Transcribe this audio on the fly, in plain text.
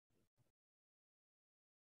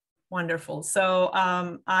Wonderful. So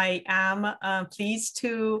I am pleased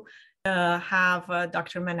to have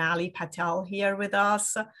Dr. Manali Patel here with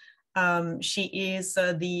us. She is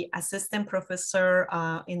the assistant professor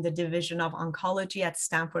in the Division of Oncology at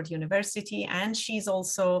Stanford University, and she's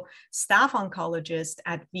also staff oncologist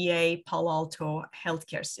at VA Palo Alto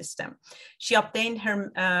Healthcare System. She obtained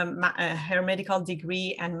her medical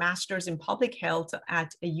degree and master's in public health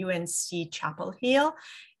at UNC Chapel Hill,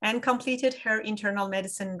 and completed her internal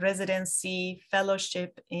medicine residency,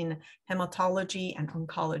 fellowship in hematology and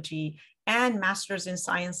oncology, and master's in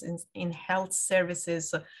science in health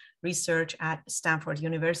services research at Stanford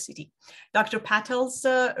University. Dr. Patel's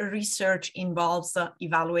research involves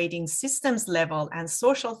evaluating systems level and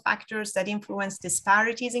social factors that influence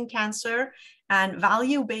disparities in cancer and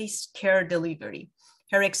value-based care delivery.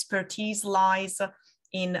 Her expertise lies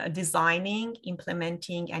in designing,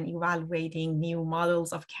 implementing, and evaluating new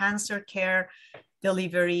models of cancer care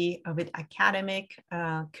delivery with academic,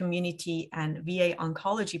 community, and VA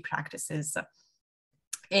oncology practices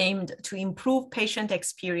aimed to improve patient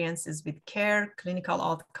experiences with care, clinical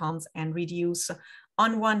outcomes, and reduce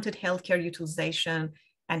unwanted healthcare utilization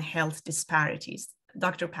and health disparities.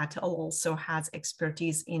 Dr. Patel also has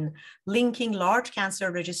expertise in linking large cancer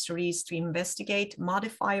registries to investigate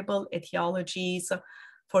modifiable etiologies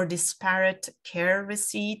for disparate care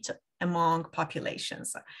receipt among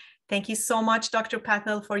populations. Thank you so much, Dr.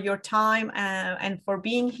 Patel, for your time and for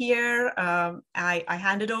being here. I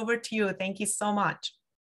hand it over to you. Thank you so much.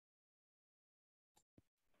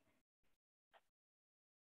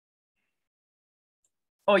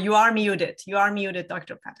 Oh, you are muted. You are muted,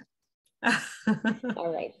 Dr. Patel.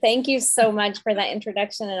 All right. Thank you so much for that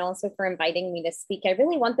introduction and also for inviting me to speak. I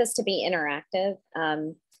really want this to be interactive.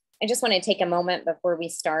 I just want to take a moment before we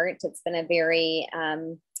start. It's been a very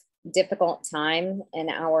difficult time in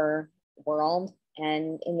our world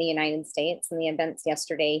and in the United States, and the events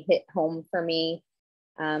yesterday hit home for me,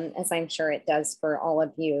 as I'm sure it does for all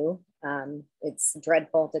of you. It's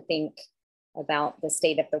dreadful to think about the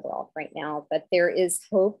state of the world right now, but there is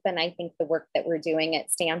hope. And I think the work that we're doing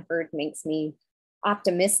at Stanford makes me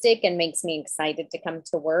optimistic and makes me excited to come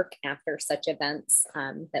to work after such events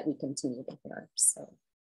that we continue to hear. So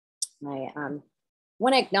I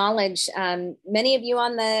want to acknowledge many of you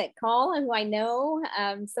on the call and who I know.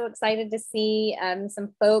 I'm so excited to see some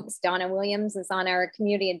folks. Donna Williams is on our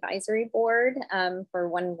community advisory board for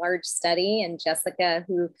one large study, and Jessica,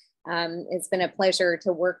 who it's been a pleasure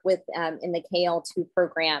to work with in the KL2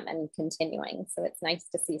 program and continuing. So it's nice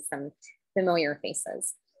to see some familiar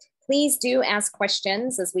faces. Please do ask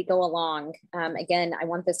questions as we go along. Again, I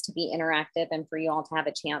want this to be interactive and for you all to have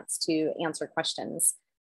a chance to answer questions.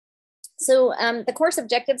 So the course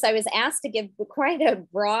objectives, I was asked to give quite a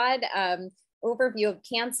broad overview of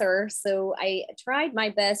cancer. So I tried my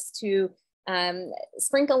best to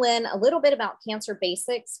sprinkle in a little bit about cancer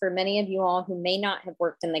basics for many of you all who may not have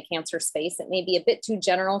worked in the cancer space. It may be a bit too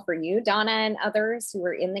general for you, Donna, and others who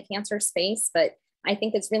are in the cancer space, but I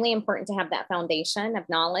think it's really important to have that foundation of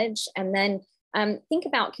knowledge. And then think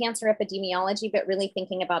about cancer epidemiology, but really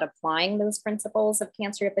thinking about applying those principles of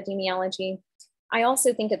cancer epidemiology. I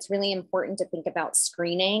also think it's really important to think about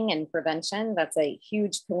screening and prevention. That's a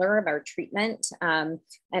huge pillar of our treatment,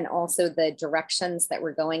 and also the directions that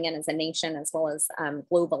we're going in as a nation, as well as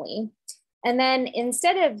globally. And then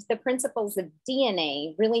instead of the principles of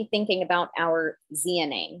DNA, really thinking about our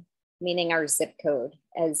ZNA, meaning our zip code,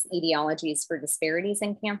 as etiologies for disparities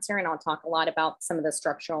in cancer. And I'll talk a lot about some of the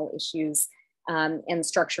structural issues and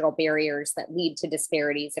structural barriers that lead to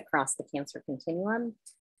disparities across the cancer continuum.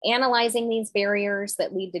 Analyzing these barriers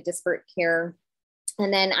that lead to disparate care.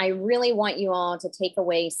 And then I really want you all to take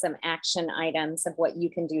away some action items of what you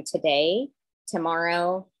can do today,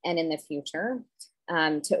 tomorrow, and in the future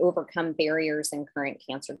to overcome barriers in current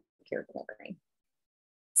cancer care delivery.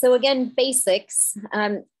 So again, basics.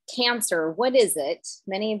 Cancer, what is it?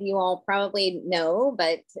 Many of you all probably know,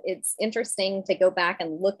 but it's interesting to go back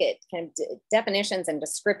and look at kind of definitions and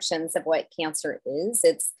descriptions of what cancer is.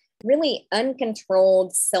 It's really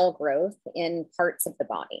uncontrolled cell growth in parts of the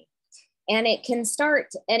body. And it can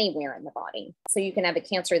start anywhere in the body. So you can have a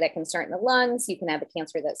cancer that can start in the lungs, you can have a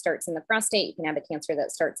cancer that starts in the prostate, you can have a cancer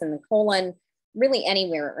that starts in the colon, really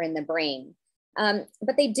anywhere or in the brain.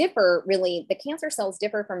 But they differ really, the cancer cells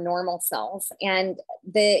differ from normal cells. And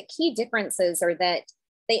the key differences are that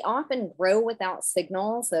they often grow without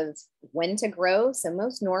signals of when to grow. So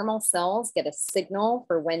most normal cells get a signal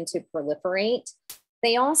for when to proliferate.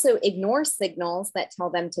 They also ignore signals that tell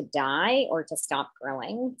them to die or to stop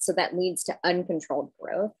growing. So that leads to uncontrolled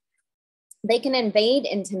growth. They can invade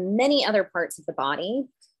into many other parts of the body.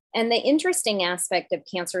 And the interesting aspect of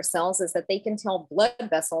cancer cells is that they can tell blood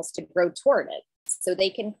vessels to grow toward it. So they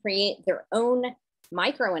can create their own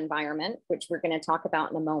microenvironment, which we're going to talk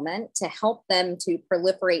about in a moment, to help them to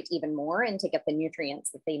proliferate even more and to get the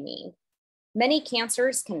nutrients that they need. Many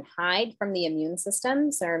cancers can hide from the immune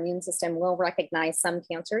system. So our immune system will recognize some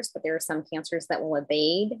cancers, but there are some cancers that will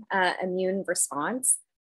evade immune response.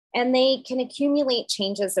 And they can accumulate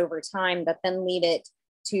changes over time that then lead it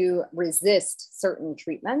to resist certain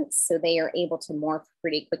treatments. So they are able to morph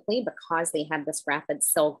pretty quickly because they have this rapid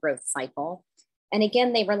cell growth cycle. And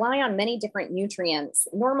again, they rely on many different nutrients.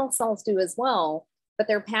 Normal cells do as well, but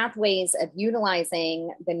their pathways of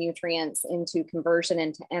utilizing the nutrients into conversion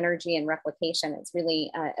into energy and replication is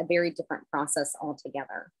really a very different process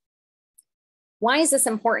altogether. Why is this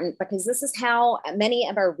important? Because this is how many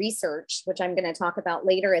of our research, which I'm going to talk about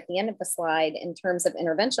later at the end of the slide in terms of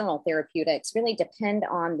interventional therapeutics, really depend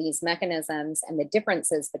on these mechanisms and the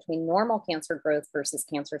differences between normal cancer growth versus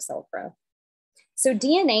cancer cell growth. So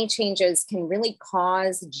DNA changes can really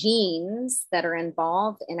cause genes that are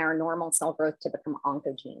involved in our normal cell growth to become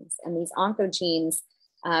oncogenes. And these oncogenes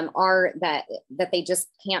are that they just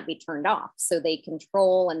can't be turned off. So they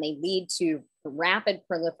control and they lead to rapid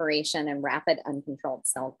proliferation and rapid uncontrolled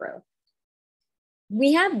cell growth.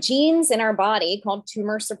 We have genes in our body called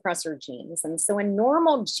tumor suppressor genes. And so in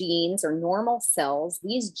normal genes or normal cells,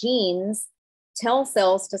 these genes tell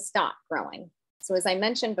cells to stop growing. So as I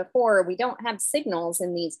mentioned before, we don't have signals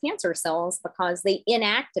in these cancer cells because they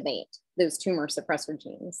inactivate those tumor suppressor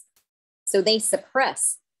genes. So they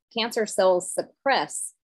suppress, cancer cells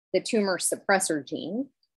suppress the tumor suppressor gene,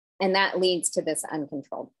 and that leads to this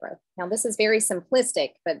uncontrolled growth. Now, this is very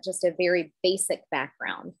simplistic, but just a very basic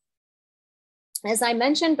background. As I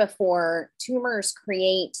mentioned before, tumors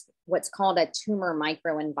create what's called a tumor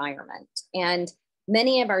microenvironment. And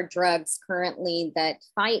many of our drugs currently that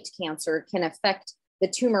fight cancer can affect the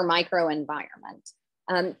tumor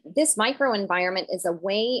microenvironment. This microenvironment is a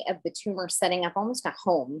way of the tumor setting up almost a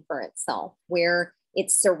home for itself, where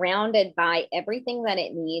it's surrounded by everything that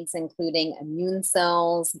it needs, including immune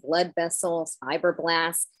cells, blood vessels,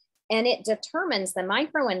 fibroblasts, and it determines, the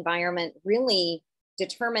microenvironment really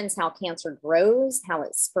determines how cancer grows, how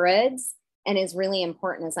it spreads, and is really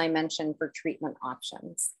important, as I mentioned, for treatment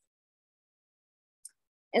options.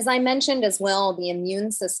 As I mentioned as well, the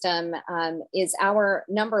immune system is our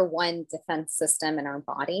number one defense system in our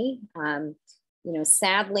body.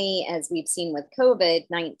 Sadly, as we've seen with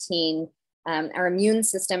COVID-19, our immune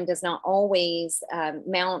system does not always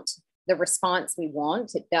mount the response we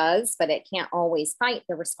want. It does, but it can't always fight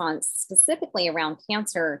the response specifically around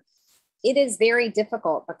cancer. It is very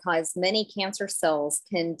difficult because many cancer cells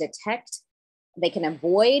can detect, they can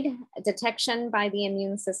avoid detection by the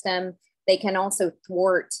immune system. They can also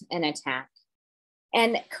thwart an attack.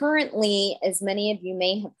 And currently, as many of you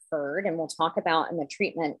may have heard, and we'll talk about in the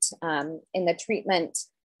treatment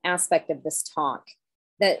aspect of this talk,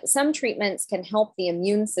 that some treatments can help the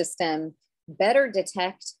immune system better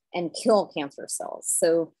detect and kill cancer cells.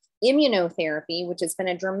 So immunotherapy, which has been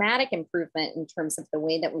a dramatic improvement in terms of the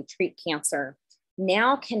way that we treat cancer,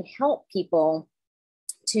 now can help people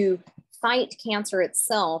to fight cancer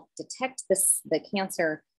itself, detect the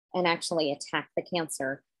cancer, and actually attack the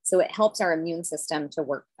cancer. So it helps our immune system to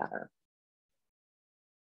work better.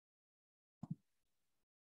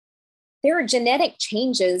 There are genetic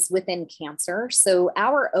changes within cancer. So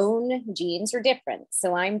our own genes are different.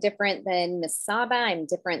 So I'm different than Ms. Saba. I'm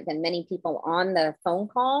different than many people on the phone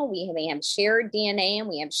call. We have shared DNA and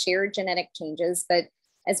we have shared genetic changes, but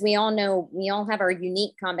as we all know, we all have our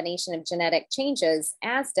unique combination of genetic changes,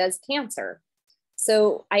 as does cancer.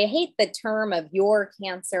 So I hate the term of your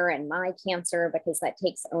cancer and my cancer because that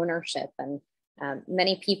takes ownership, and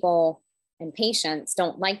many people and patients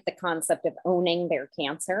don't like the concept of owning their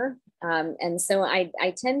cancer. And so I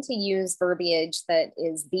tend to use verbiage that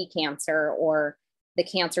is the cancer or the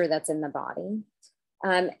cancer that's in the body.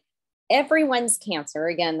 Everyone's cancer,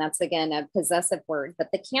 again, that's a possessive word, but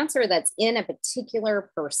the cancer that's in a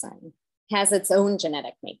particular person has its own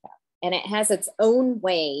genetic makeup. And it has its own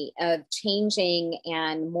way of changing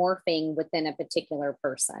and morphing within a particular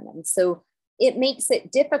person. And so it makes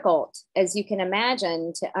it difficult, as you can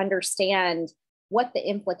imagine, to understand what the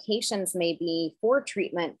implications may be for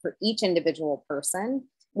treatment for each individual person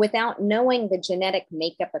without knowing the genetic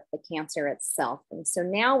makeup of the cancer itself. And so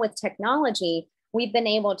now with technology, we've been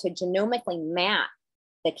able to genomically map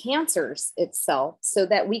the cancers itself so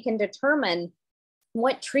that we can determine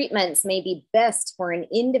what treatments may be best for an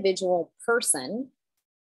individual person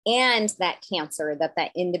and that cancer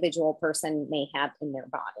that individual person may have in their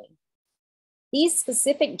body. These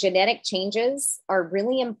specific genetic changes are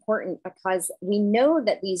really important because we know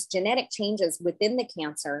that these genetic changes within the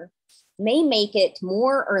cancer may make it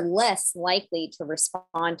more or less likely to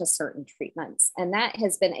respond to certain treatments. And that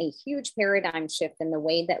has been a huge paradigm shift in the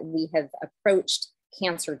way that we have approached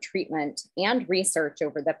cancer treatment and research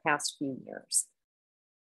over the past few years.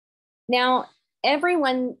 Now,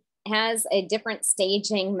 everyone has a different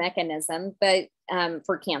staging mechanism, but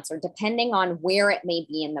for cancer, depending on where it may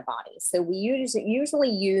be in the body. So we usually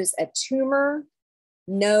use a tumor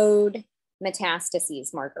node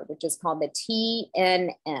metastases marker, which is called the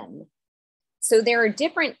TNM. So there are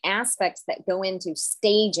different aspects that go into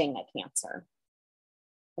staging a cancer.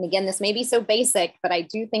 And again, this may be so basic, but I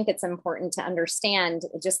do think it's important to understand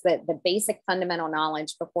just the basic fundamental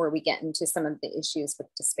knowledge before we get into some of the issues with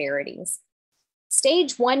disparities.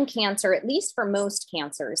 Stage 1 cancer, at least for most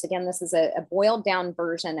cancers, again, this is a boiled down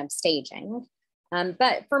version of staging,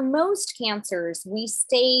 but for most cancers, we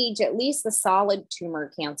stage at least the solid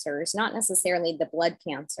tumor cancers, not necessarily the blood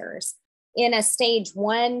cancers, in a stage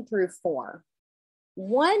 1 through 4.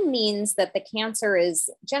 1 means that the cancer is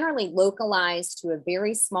generally localized to a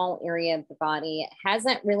very small area of the body. It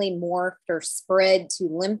hasn't really morphed or spread to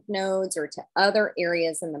lymph nodes or to other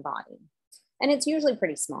areas in the body, and it's usually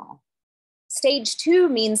pretty small. Stage 2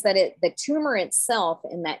 means that the tumor itself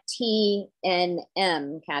in that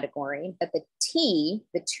TNM category, but the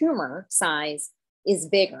tumor size is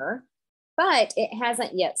bigger, but it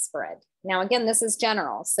hasn't yet spread. Now, again, this is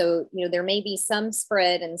general. So, there may be some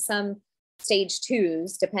spread and some stage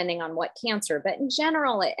 2s, depending on what cancer, but in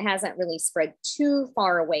general, it hasn't really spread too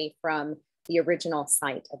far away from the original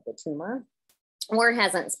site of the tumor, or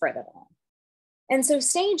hasn't spread at all. And so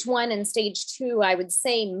stage 1 and stage 2, I would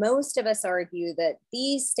say most of us argue that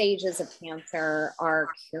these stages of cancer are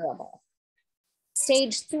curable.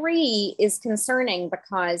 Stage 3 is concerning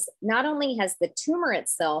because not only has the tumor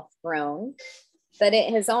itself grown, but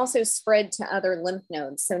it has also spread to other lymph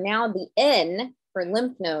nodes. So now the N for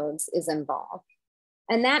lymph nodes is involved.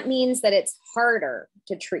 And that means that it's harder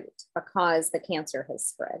to treat because the cancer has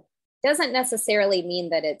spread. Doesn't necessarily mean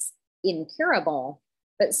that it's incurable,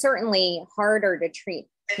 but certainly harder to treat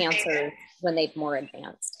cancer when they've more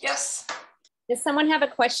advanced. Yes. Does someone have a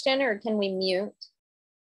question, or can we mute?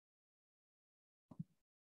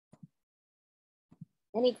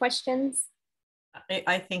 Any questions?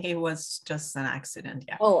 I think it was just an accident.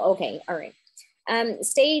 Yeah. Oh, okay. All right.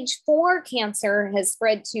 Stage 4 cancer has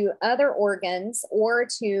spread to other organs or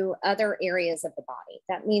to other areas of the body.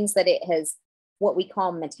 That means that it has what we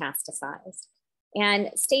call metastasized.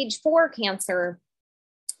 And stage 4 cancer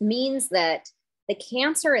means that the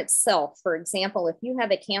cancer itself, for example, if you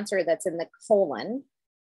have a cancer that's in the colon,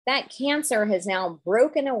 that cancer has now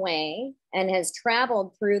broken away and has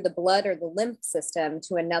traveled through the blood or the lymph system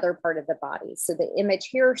to another part of the body. So the image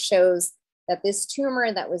here shows that this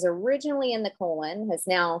tumor that was originally in the colon has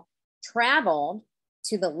now traveled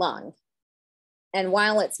to the lung. And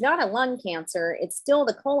while it's not a lung cancer, it's still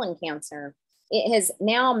the colon cancer. It has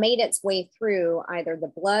now made its way through either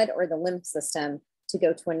the blood or the lymph system to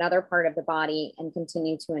go to another part of the body and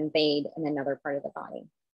continue to invade in another part of the body.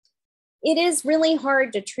 It is really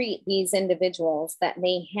hard to treat these individuals that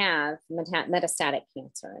may have metastatic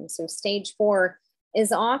cancer. And so stage 4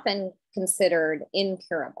 is often considered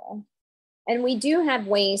incurable. And we do have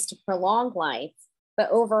ways to prolong life, but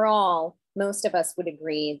overall, most of us would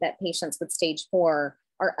agree that patients with stage 4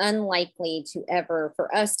 are unlikely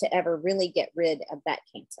for us to ever really get rid of that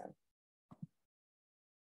cancer.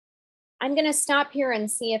 I'm going to stop here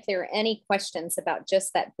and see if there are any questions about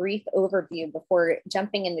just that brief overview before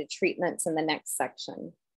jumping into treatments in the next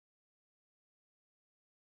section.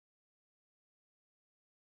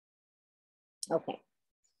 Okay.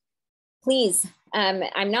 Please,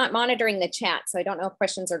 I'm not monitoring the chat, so I don't know if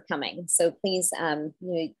questions are coming. So please,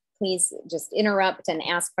 please just interrupt and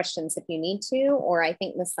ask questions if you need to, or I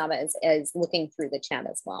think Ms. Saba is looking through the chat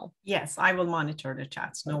as well. Yes, I will monitor the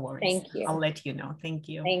chats. No worries. Thank you. I'll let you know. Thank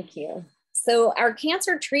you. Thank you. So our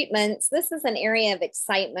cancer treatments, this is an area of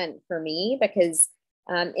excitement for me because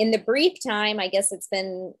in the brief time, I guess it's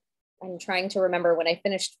been, I'm trying to remember when I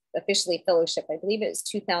finished officially fellowship. I believe it was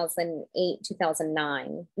 2008,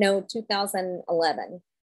 2009, no, 2011.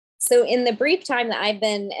 So in the brief time that I've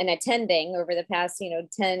been an attending over the past,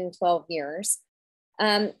 10, 12 years,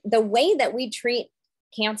 the way that we treat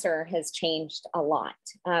cancer has changed a lot.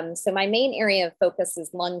 So my main area of focus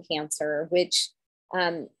is lung cancer, which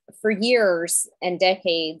for years and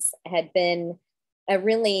decades had been a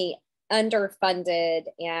really underfunded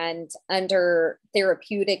and under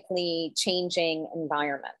therapeutically changing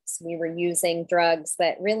environments. We were using drugs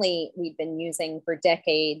that really we've been using for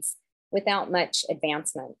decades without much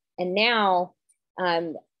advancement. And now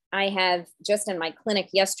I have just in my clinic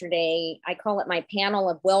yesterday, I call it my panel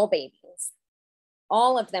of well babies.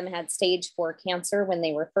 All of them had stage 4 cancer when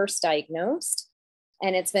they were first diagnosed.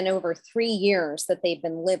 And it's been over 3 years that they've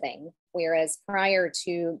been living, whereas prior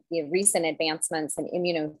to the recent advancements in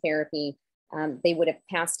immunotherapy, they would have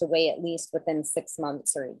passed away at least within 6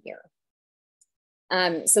 months or a year.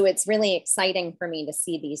 So it's really exciting for me to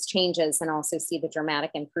see these changes and also see the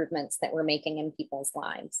dramatic improvements that we're making in people's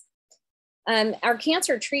lives. Our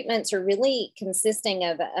cancer treatments are really consisting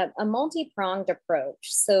of a multi-pronged approach.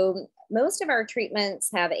 So most of our treatments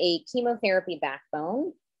have a chemotherapy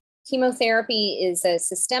backbone. Chemotherapy is a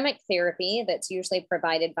systemic therapy that's usually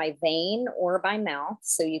provided by vein or by mouth.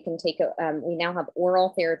 So you can take, we now have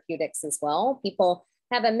oral therapeutics as well. People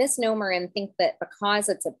have a misnomer and think that because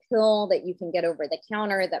it's a pill that you can get over the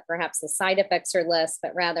counter, that perhaps the side effects are less,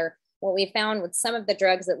 but rather what we found with some of the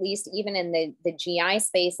drugs, at least even in the GI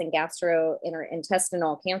space and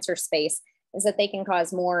gastrointestinal cancer space, is that they can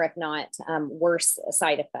cause more, if not worse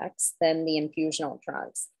side effects than the infusional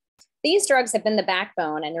drugs. These drugs have been the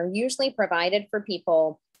backbone and are usually provided for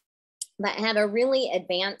people that had a really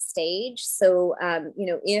advanced stage. So,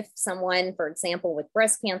 if someone, for example, with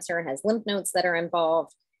breast cancer has lymph nodes that are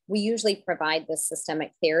involved, we usually provide this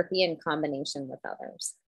systemic therapy in combination with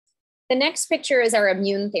others. The next picture is our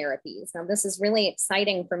immune therapies. Now, this is really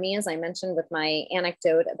exciting for me, as I mentioned with my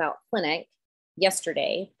anecdote about clinic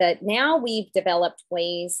yesterday, that now we've developed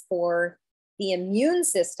ways for the immune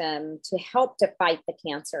system to help to fight the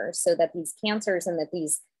cancer so that these cancers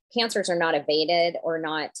are not evaded or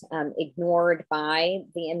not ignored by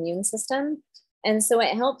the immune system. And so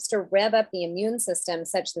it helps to rev up the immune system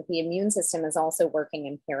such that the immune system is also working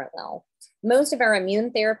in parallel. Most of our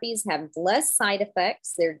immune therapies have less side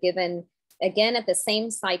effects. They're given, again, at the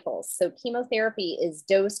same cycles. So chemotherapy is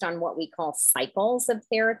dosed on what we call cycles of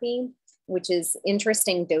therapy, which is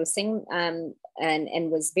interesting dosing and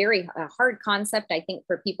was very a hard concept, I think,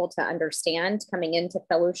 for people to understand coming into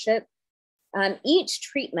fellowship. Each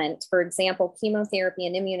treatment, for example, chemotherapy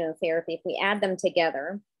and immunotherapy, if we add them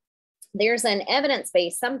together, there's an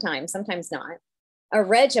evidence-based, sometimes not, a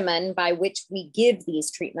regimen by which we give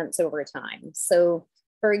these treatments over time. So,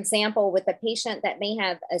 for example, with a patient that may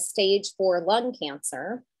have a stage 4 lung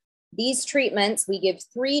cancer, these treatments, we give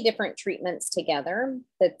 3 different treatments together.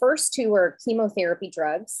 The first 2 are chemotherapy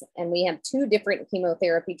drugs, and we have 2 different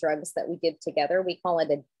chemotherapy drugs that we give together. We call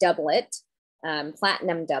it a doublet,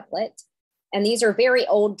 platinum doublet. And these are very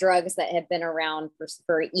old drugs that have been around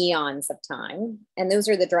for eons of time. And those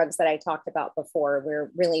are the drugs that I talked about before,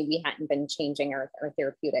 where really we hadn't been changing our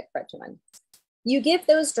therapeutic regimen. You give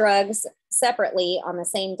those drugs separately on the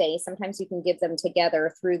same day. Sometimes you can give them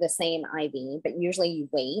together through the same IV, but usually you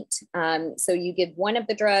wait. So you give one of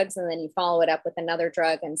the drugs and then you follow it up with another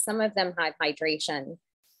drug, and some of them have hydration.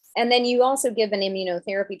 And then you also give an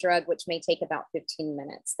immunotherapy drug, which may take about 15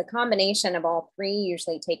 minutes. The combination of all 3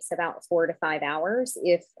 usually takes about 4 to 5 hours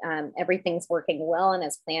if everything's working well and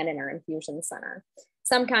as planned in our infusion center.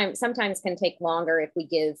 Sometimes can take longer if we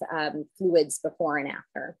give fluids before and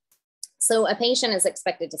after. So a patient is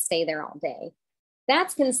expected to stay there all day.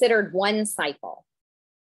 That's considered one cycle.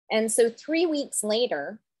 And so 3 weeks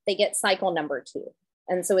later, they get cycle number 2.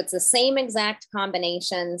 And so it's the same exact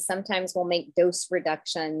combination. Sometimes we'll make dose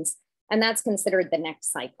reductions, and that's considered the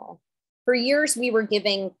next cycle. For years, we were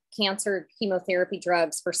giving cancer chemotherapy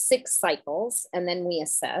drugs for 6 cycles, and then we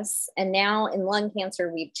assess. And now in lung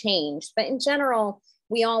cancer, we've changed. But in general,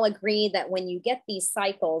 we all agree that when you get these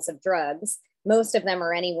cycles of drugs, most of them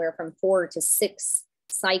are anywhere from 4 to 6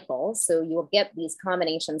 cycles. So you'll get these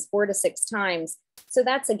combinations 4 to 6 times. So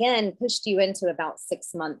that's, again, pushed you into about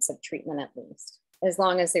 6 months of treatment at least, as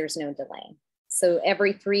long as there's no delay. So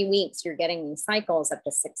every 3 weeks, you're getting these cycles up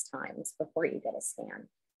to 6 times before you get a scan.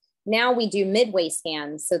 Now we do midway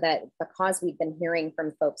scans so that, because we've been hearing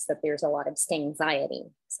from folks that there's a lot of anxiety,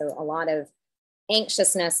 so a lot of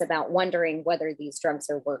anxiousness about wondering whether these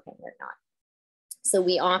drugs are working or not. So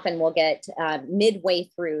we often will get midway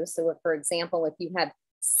through. So if, for example, if you have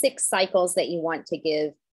 6 cycles that you want to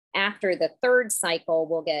give, after the 3rd cycle,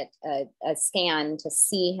 we'll get a scan to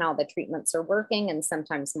see how the treatments are working and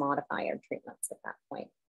sometimes modify our treatments at that point.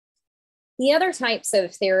 The other types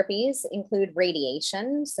of therapies include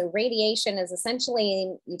radiation. So radiation is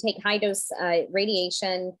essentially, you take high dose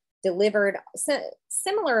radiation delivered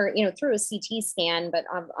similar, through a CT scan, but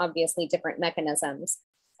obviously different mechanisms.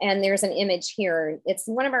 And there's an image here. It's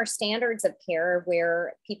one of our standards of care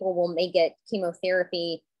where people may get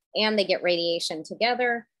chemotherapy and they get radiation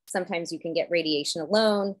together. Sometimes you can get radiation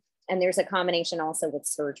alone. And there's a combination also with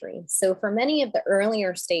surgery. So for many of the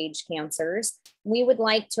earlier stage cancers, we would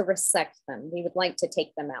like to resect them. We would like to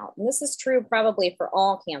take them out. And this is true probably for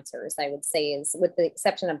all cancers, I would say, is with the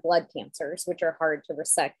exception of blood cancers, which are hard to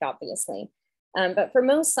resect, obviously. But for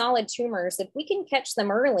most solid tumors, if we can catch them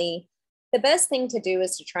early, the best thing to do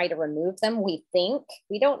is to try to remove them. We think,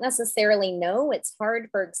 we don't necessarily know. It's hard,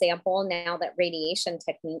 for example, now that radiation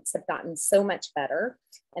techniques have gotten so much better.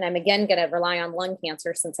 And I'm again going to rely on lung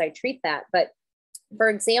cancer since I treat that. But for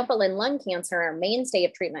example, in lung cancer, our mainstay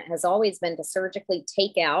of treatment has always been to surgically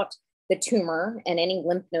take out the tumor and any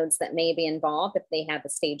lymph nodes that may be involved if they have a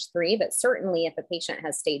stage 3. But certainly if a patient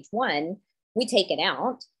has stage 1, we take it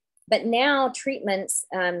out. But now treatments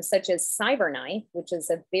such as CyberKnife, which is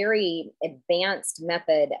a very advanced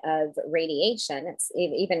method of radiation, it's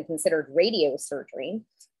even considered radiosurgery,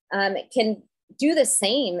 can do the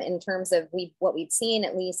same in terms of what we've seen,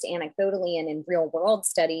 at least anecdotally and in real world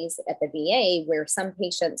studies at the VA, where some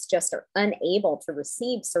patients just are unable to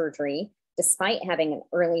receive surgery despite having an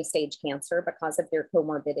early stage cancer because of their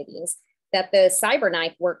comorbidities, that the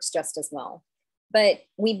CyberKnife works just as well. But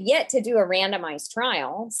we've yet to do a randomized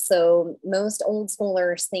trial. So most old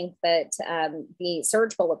schoolers think that the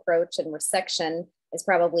surgical approach and resection is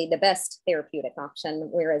probably the best therapeutic option,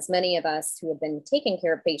 whereas many of us who have been taking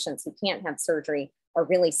care of patients who can't have surgery are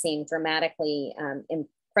really seeing dramatically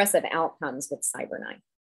impressive outcomes with CyberKnife.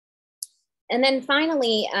 And then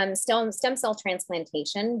finally, stem cell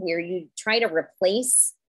transplantation, where you try to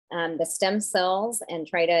replace the stem cells and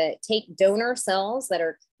try to take donor cells that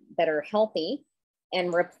are healthy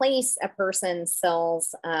and replace a person's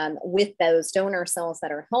cells with those donor cells that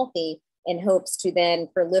are healthy in hopes to then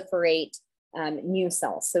proliferate new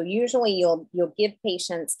cells. So usually you'll give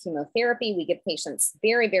patients chemotherapy. We give patients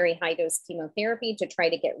very, very high dose chemotherapy to try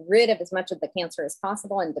to get rid of as much of the cancer as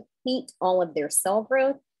possible and deplete all of their cell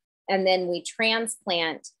growth. And then we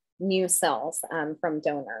transplant new cells from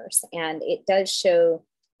donors. And it does show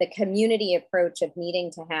the community approach of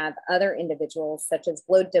needing to have other individuals, such as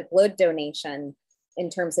blood to blood donation, in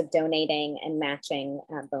terms of donating and matching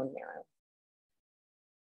bone marrow.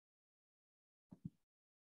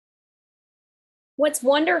 What's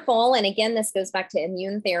wonderful, and again, this goes back to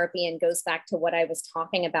immune therapy and goes back to what I was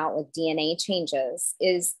talking about with DNA changes,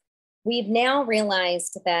 is we've now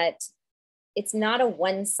realized that it's not a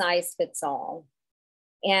one size fits all.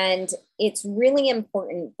 And it's really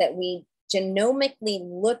important that we genomically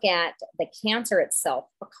look at the cancer itself,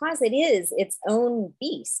 because it is its own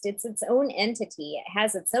beast. It's its own entity. It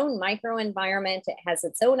has its own microenvironment. It has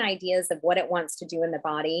its own ideas of what it wants to do in the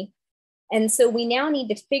body. And so we now need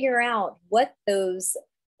to figure out what those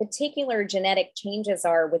particular genetic changes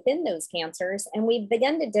are within those cancers. And we've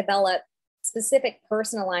begun to develop specific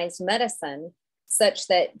personalized medicine such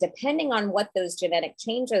that depending on what those genetic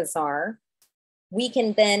changes are, we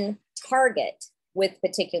can then target with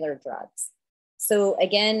particular drugs. So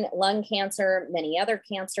again, lung cancer, many other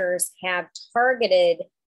cancers have targeted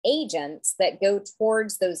agents that go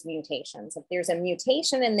towards those mutations. If there's a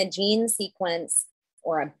mutation in the gene sequence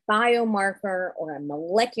or a biomarker or a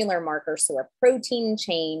molecular marker, so a protein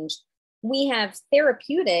change, we have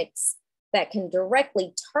therapeutics that can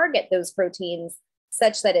directly target those proteins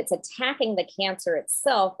such that it's attacking the cancer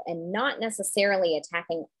itself and not necessarily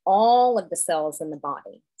attacking all of the cells in the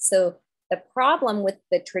body. So the problem with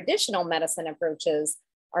the traditional medicine approaches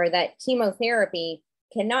are that chemotherapy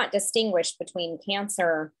cannot distinguish between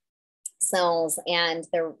cancer cells and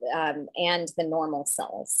the normal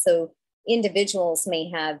cells. So individuals may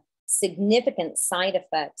have significant side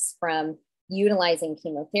effects from utilizing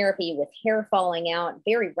chemotherapy, with hair falling out.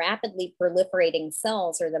 Very rapidly proliferating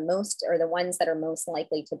cells are the ones that are most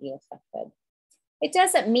likely to be affected. It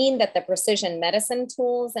doesn't mean that the precision medicine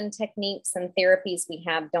tools and techniques and therapies we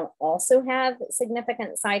have don't also have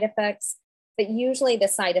significant side effects, but usually the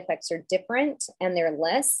side effects are different and they're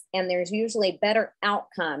less, and there's usually better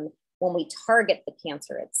outcome when we target the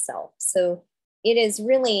cancer itself. So it is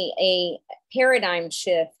really a paradigm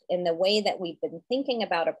shift in the way that we've been thinking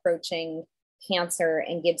about approaching cancer,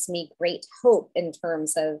 and gives me great hope in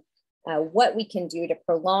terms of what we can do to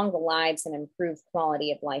prolong the lives and improve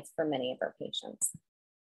quality of life for many of our patients.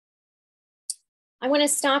 I want to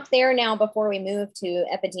stop there now before we move to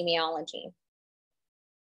epidemiology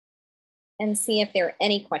and see if there are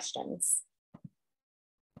any questions.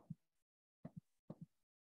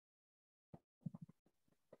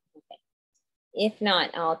 Okay. If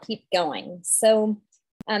not, I'll keep going. So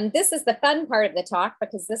this is the fun part of the talk,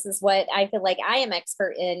 because this is what I feel like I am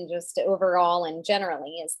expert in just overall and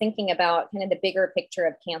generally, is thinking about kind of the bigger picture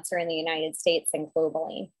of cancer in the United States and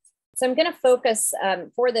globally. So I'm going to focus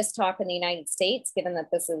for this talk in the United States, given that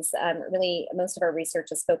this is really most of our research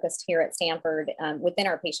is focused here at Stanford within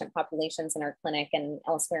our patient populations in our clinic and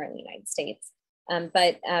elsewhere in the United States.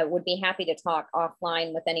 But would be happy to talk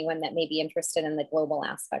offline with anyone that may be interested in the global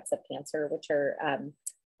aspects of cancer, which are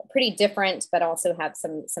pretty different, but also have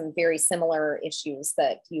some very similar issues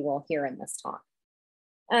that you will hear in this talk.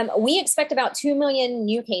 We expect about 2 million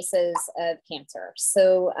new cases of cancer.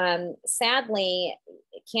 So sadly,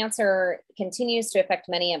 cancer continues to affect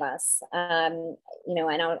many of us. You know,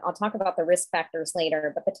 and I'll talk about the risk factors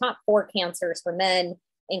later, but the top 4 cancers for men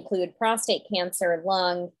include prostate cancer,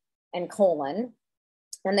 lung, and colon.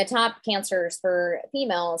 And the top cancers for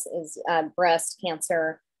females is breast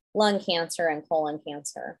cancer, lung cancer, and colon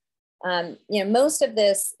cancer. You know, most of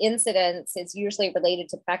this incidence is usually related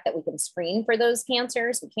to the fact that we can screen for those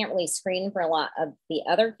cancers. We can't really screen for a lot of the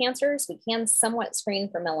other cancers. We can somewhat screen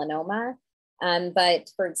for melanoma.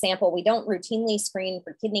 But for example, we don't routinely screen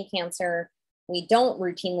for kidney cancer. We don't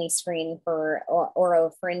routinely screen for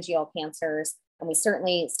oropharyngeal cancers. And we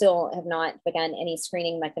certainly still have not begun any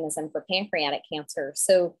screening mechanism for pancreatic cancer.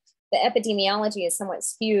 So the epidemiology is somewhat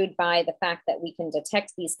skewed by the fact that we can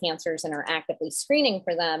detect these cancers and are actively screening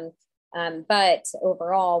for them. But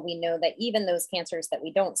overall, we know that even those cancers that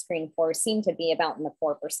we don't screen for seem to be about in the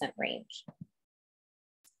 4% range.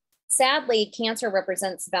 Sadly, cancer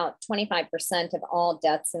represents about 25% of all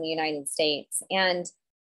deaths in the United States. And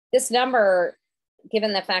this number,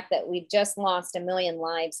 given the fact that we've just lost 1 million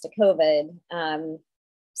lives to COVID,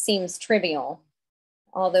 seems trivial.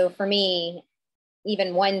 Although for me,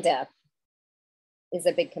 even one death is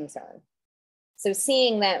a big concern. So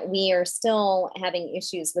seeing that we are still having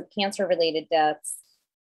issues with cancer-related deaths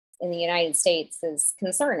in the United States is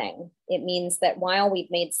concerning. It means that while we've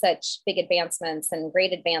made such big advancements and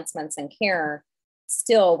great advancements in care,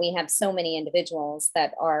 still we have so many individuals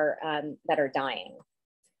that are dying.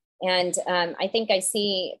 And I think I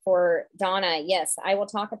see for Donna, yes, I will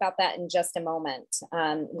talk about that in just a moment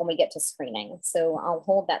when we get to screening. So I'll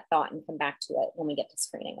hold that thought and come back to it when we get to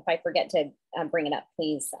screening. If I forget to bring it up,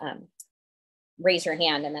 please raise your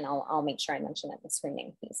hand and then I'll make sure I mention it in the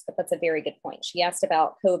screening piece. But that's a very good point. She asked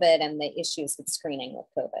about COVID and the issues with screening with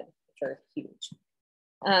COVID, which are huge.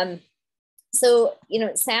 So, you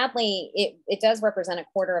know, sadly, it does represent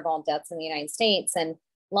 1/4 of all deaths in the United States. And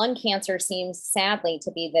lung cancer seems sadly to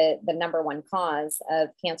be the number 1 cause of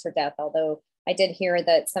cancer death, although I did hear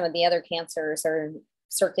that some of the other cancers are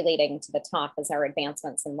circulating to the top as our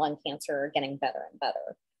advancements in lung cancer are getting better and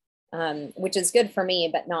better, which is good for me,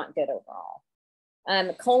 but not good overall.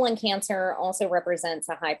 Colon cancer also represents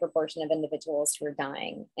a high proportion of individuals who are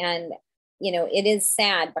dying. And, you know, it is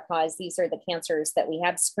sad because these are the cancers that we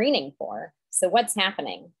have screening for. So what's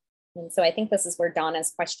happening? And so I think this is where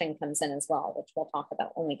Donna's question comes in as well, which we'll talk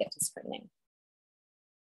about when we get to screening.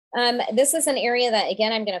 This is an area that,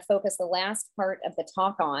 again, I'm going to focus the last part of the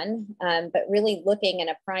talk on, but really looking in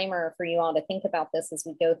a primer for you all to think about this as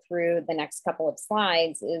we go through the next couple of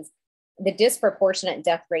slides is the disproportionate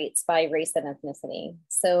death rates by race and ethnicity.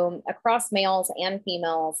 So across males and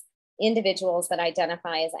females, individuals that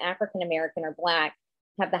identify as African American or Black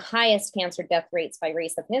have the highest cancer death rates by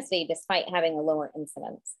race ethnicity, despite having a lower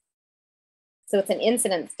incidence. So it's an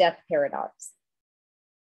incidence death paradox.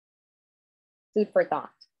 Food for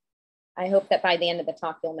thought. I hope that by the end of the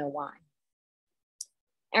talk, you'll know why.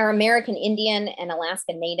 Our American Indian and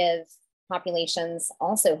Alaska Native populations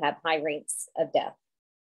also have high rates of death.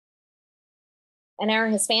 And our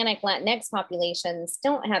Hispanic Latinx populations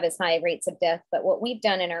don't have as high rates of death, but what we've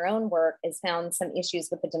done in our own work is found some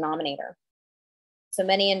issues with the denominator. So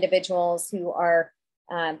many individuals who are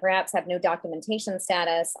perhaps have no documentation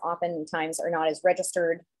status, oftentimes are not as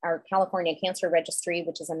registered. Our California Cancer Registry,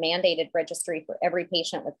 which is a mandated registry for every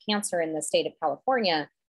patient with cancer in the state of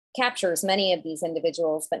California, captures many of these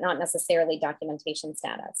individuals, but not necessarily documentation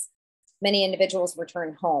status. Many individuals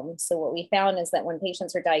return home. So what we found is that when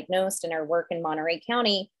patients are diagnosed in our work in Monterey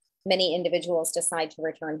County, many individuals decide to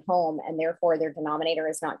return home and therefore their denominator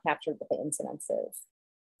is not captured with the incidences.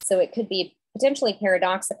 So it could be potentially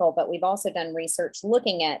paradoxical, but we've also done research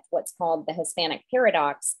looking at what's called the Hispanic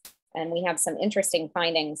paradox. And we have some interesting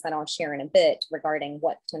findings that I'll share in a bit regarding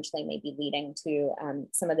what potentially may be leading to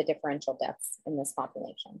some of the differential deaths in this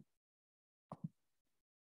population.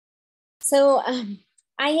 So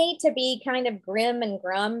I hate to be kind of grim and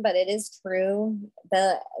grum, but it is true.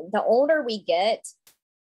 The older we get,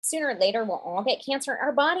 sooner or later we'll all get cancer.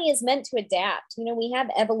 Our body is meant to adapt. You know, we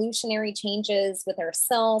have evolutionary changes with our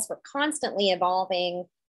cells. We're constantly evolving.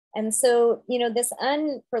 And so, you know, this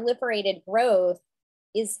unproliferated growth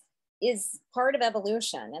is is part of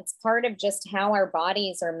evolution. It's part of just how our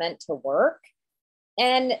bodies are meant to work.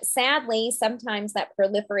 And sadly, sometimes that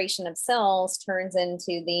proliferation of cells turns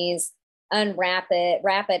into these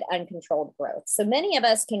rapid, uncontrolled growth. So many of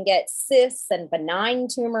us can get cysts and benign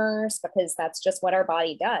tumors because that's just what our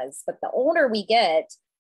body does. But the older we get,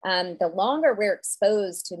 the longer we're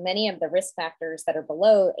exposed to many of the risk factors that are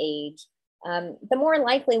below age, the more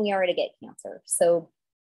likely we are to get cancer. So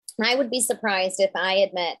I would be surprised if I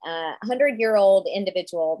had met a 100-year-old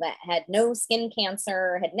individual that had no skin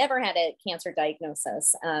cancer, had never had a cancer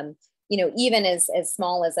diagnosis, even as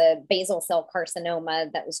small as a basal cell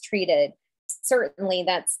carcinoma that was treated. Certainly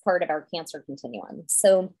that's part of our cancer continuum.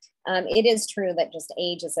 So it is true that just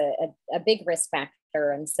age is a big risk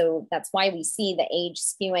factor. And so that's why we see the age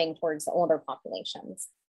skewing towards the older populations.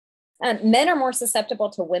 Men are more susceptible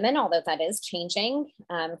to women, although that is changing.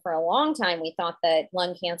 For a long time, we thought that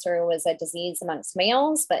lung cancer was a disease amongst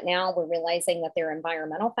males, but now we're realizing that there are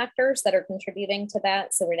environmental factors that are contributing to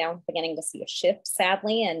that. So we're now beginning to see a shift,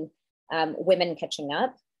 sadly, and women catching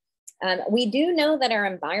up. We do know that our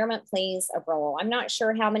environment plays a role. I'm not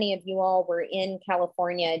sure how many of you all were in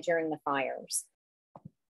California during the fires.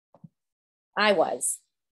 I was,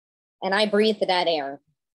 and I breathed the dead air.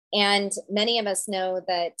 And many of us know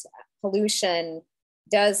that pollution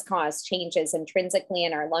does cause changes intrinsically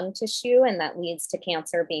in our lung tissue, and that leads to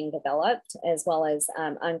cancer being developed, as well as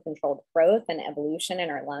uncontrolled growth and evolution in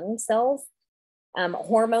our lung cells.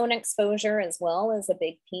 Hormone exposure as well is a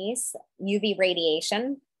big piece. UV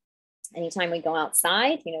radiation. Anytime we go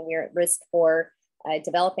outside, we're at risk for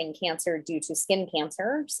developing cancer due to skin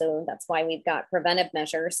cancer. So that's why we've got preventive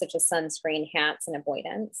measures such as sunscreen, hats, and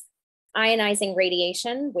avoidance. Ionizing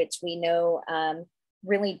radiation, which we know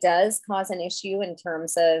really does cause an issue in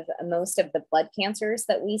terms of most of the blood cancers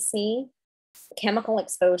that we see. Chemical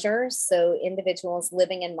exposures, so individuals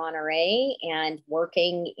living in Monterey and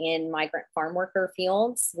working in migrant farm worker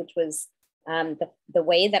fields, which was the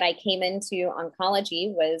way that I came into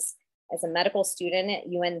oncology was as a medical student at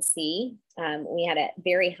UNC. We had a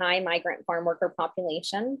very high migrant farm worker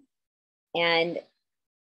population, and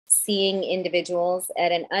seeing individuals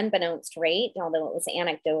at an unbeknownst rate, although it was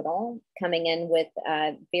anecdotal, coming in with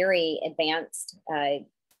very advanced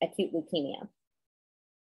acute leukemia.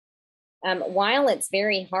 While it's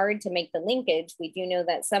very hard to make the linkage, we do know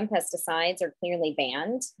that some pesticides are clearly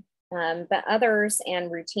banned, but others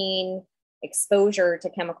and routine exposure to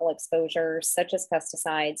chemical exposures such as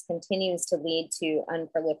pesticides continues to lead to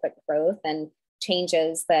unprolific growth and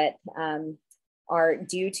changes that are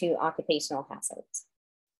due to occupational hazards,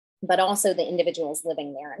 but also the individuals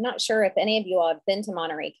living there. I'm not sure if any of you all have been to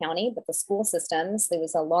Monterey County, but the school systems, there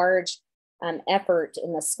was a large effort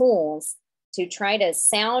in the schools to try to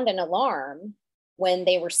sound an alarm when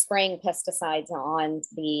they were spraying pesticides on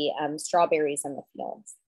the strawberries in the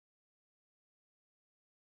fields.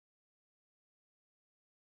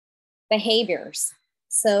 Behaviors.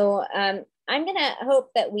 So I'm gonna hope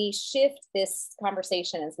that we shift this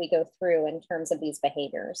conversation as we go through in terms of these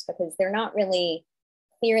behaviors, because they're not really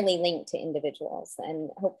clearly linked to individuals. And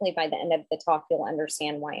hopefully by the end of the talk, you'll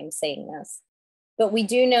understand why I'm saying this. But we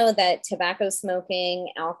do know that tobacco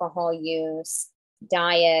smoking, alcohol use,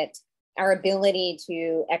 diet, our ability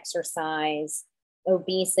to exercise,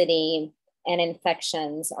 obesity, and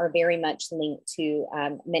infections are very much linked to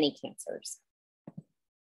many cancers.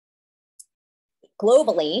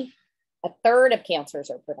 Globally, a third of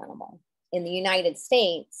cancers are preventable. In the United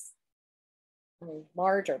States, a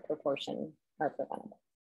larger proportion are preventable.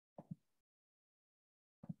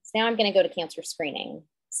 So now I'm going to go to cancer screening.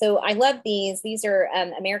 So I love these. These are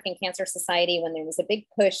American Cancer Society when there was a big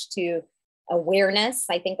push to awareness.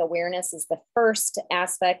 I think awareness is the first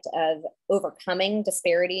aspect of overcoming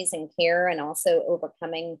disparities in care and also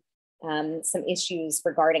overcoming some issues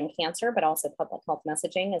regarding cancer, but also public health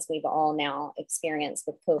messaging, as we've all now experienced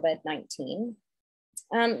with COVID-19.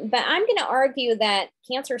 But I'm going to argue that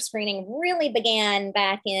cancer screening really began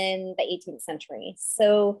back in the 18th century.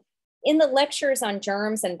 So in the lectures on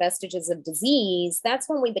germs and vestiges of disease, that's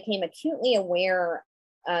when we became acutely aware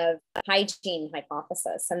of hygiene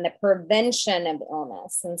hypothesis and the prevention of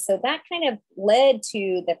illness. And so that kind of led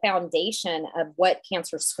to the foundation of what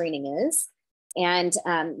cancer screening is and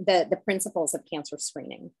the principles of cancer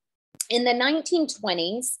screening. In the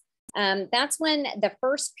 1920s, that's when the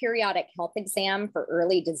first periodic health exam for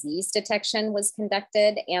early disease detection was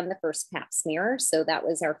conducted and the first pap smear. So that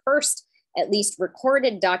was our first, at least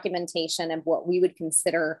recorded documentation of what we would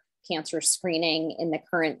consider cancer screening in the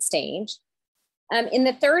current stage. In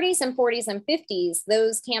the 30s and 40s and 50s,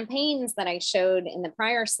 those campaigns that I showed in the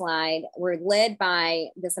prior slide were led by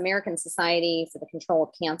this American Society for the Control of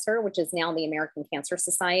Cancer, which is now the American Cancer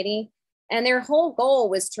Society. And their whole goal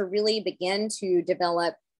was to really begin to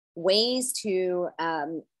develop ways to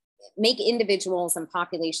make individuals and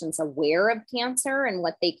populations aware of cancer and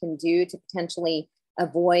what they can do to potentially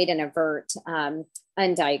avoid and avert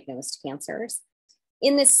undiagnosed cancers.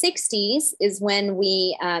 In the 60s is when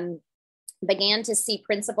we began to see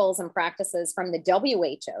principles and practices from the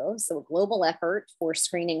WHO, so a global effort for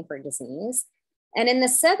screening for disease. And in the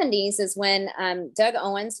 70s is when Doug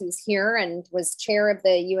Owens, who's here and was chair of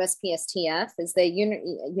the USPSTF, is the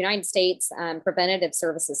United States Preventative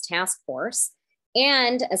Services Task Force,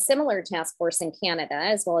 and a similar task force in Canada,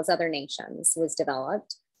 as well as other nations, was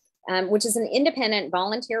developed, which is an independent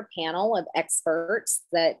volunteer panel of experts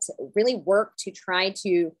that really work to try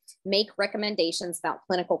to make recommendations about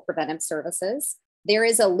clinical preventive services. There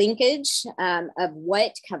is a linkage of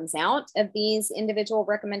what comes out of these individual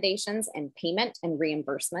recommendations and payment and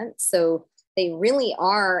reimbursement. So they really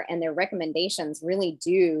are, and their recommendations really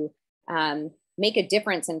do make a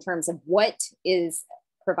difference in terms of what is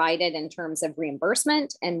provided in terms of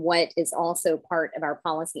reimbursement and what is also part of our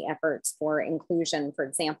policy efforts for inclusion, for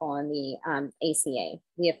example, in the ACA,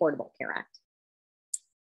 the Affordable Care Act.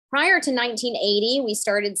 Prior to 1980, we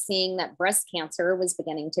started seeing that breast cancer was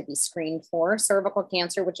beginning to be screened for. Cervical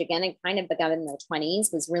cancer, which again, it kind of began in the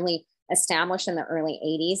 20s, was really established in the early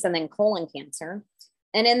 80s, and then colon cancer.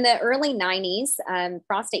 And in the early 90s,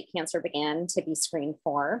 prostate cancer began to be screened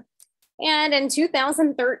for. And in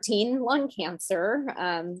 2013, lung cancer,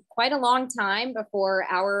 quite a long time before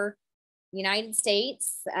our United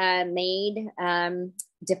States made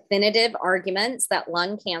definitive arguments that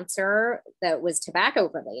lung cancer that was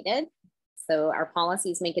tobacco related. So our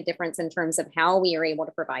policies make a difference in terms of how we are able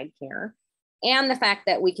to provide care. And the fact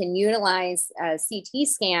that we can utilize CT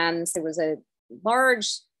scans. There was a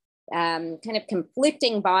large kind of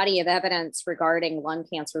conflicting body of evidence regarding lung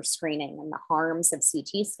cancer screening and the harms of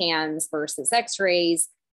CT scans versus x-rays.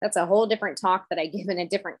 That's a whole different talk that I give in a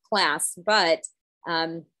different class. But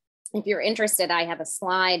if you're interested, I have a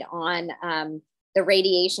slide on the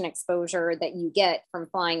radiation exposure that you get from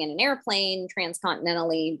flying in an airplane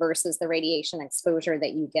transcontinentally versus the radiation exposure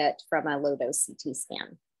that you get from a low-dose CT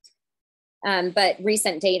scan. But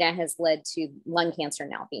recent data has led to lung cancer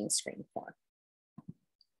now being screened for.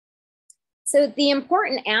 So the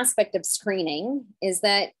important aspect of screening is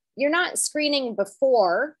that you're not screening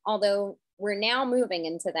before, although we're now moving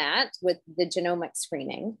into that with the genomic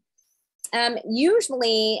screening.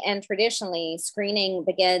 Usually and traditionally, screening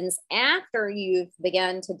begins after you've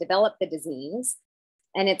begun to develop the disease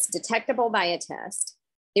and it's detectable by a test.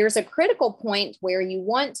 There's a critical point where you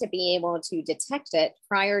want to be able to detect it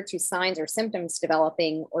prior to signs or symptoms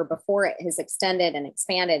developing or before it has extended and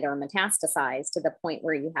expanded or metastasized to the point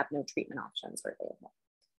where you have no treatment options available.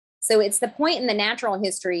 So it's the point in the natural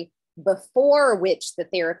history before which the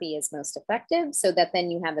therapy is most effective, so that then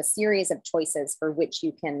you have a series of choices for which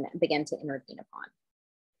you can begin to intervene upon.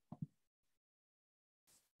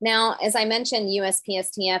 Now, as I mentioned,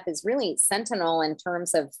 USPSTF is really sentinel in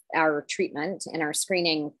terms of our treatment and our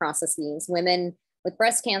screening processes. Women with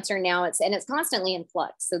breast cancer now, it's constantly in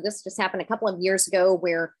flux. So this just happened a couple of years ago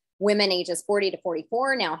where women ages 40 to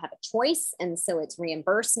 44 now have a choice. And so it's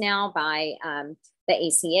reimbursed now by the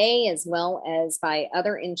ACA as well as by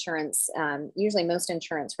other insurance. Usually most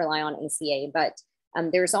insurance rely on ACA, but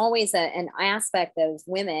there's always an aspect of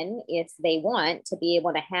women, if they want, to be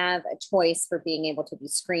able to have a choice for being able to be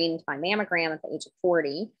screened by mammogram at the age of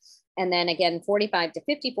 40. And then again, 45 to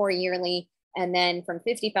 54 yearly, and then from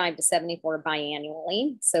 55 to 74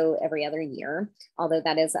 biannually, so every other year, although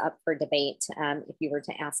that is up for debate if you were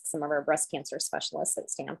to ask some of our breast cancer specialists at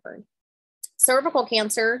Stanford. Cervical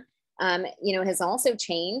cancer has also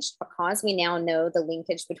changed because we now know the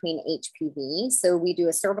linkage between HPV. So we do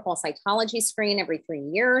a cervical cytology screen every 3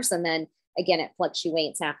 years. And then again, it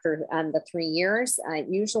fluctuates after the 3 years.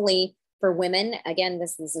 Usually for women, again,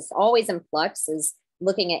 this is always in flux, is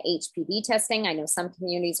looking at HPV testing. I know some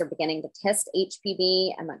communities are beginning to test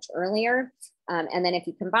HPV much earlier. And then if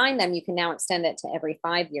you combine them, you can now extend it to every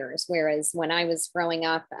 5 years. Whereas when I was growing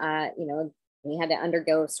up, we had to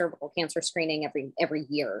undergo cervical cancer screening every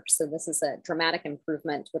year. So this is a dramatic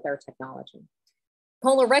improvement with our technology.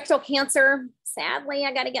 Colorectal cancer, sadly,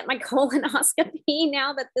 I got to get my colonoscopy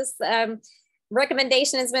now that this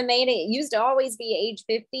recommendation has been made. It used to always be age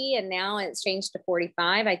 50 and now it's changed to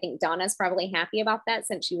 45. I think Donna's probably happy about that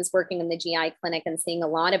since she was working in the GI clinic and seeing a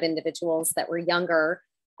lot of individuals that were younger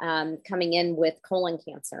coming in with colon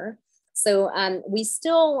cancer. So we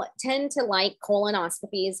still tend to like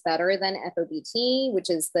colonoscopies better than FOBT, which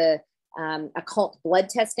is the occult blood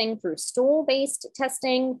testing through stool-based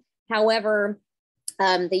testing. However,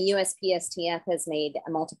 the USPSTF has made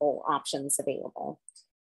multiple options available.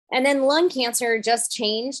 And then lung cancer just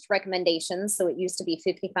changed recommendations. So it used to be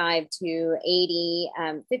 55 to 80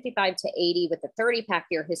 with a 30-pack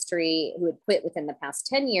year history who had quit within the past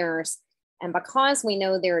 10 years. And because we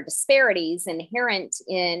know there are disparities inherent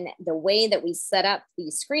in the way that we set up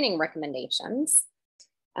these screening recommendations,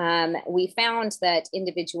 we found that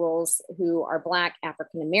individuals who are Black,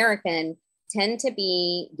 African American tend to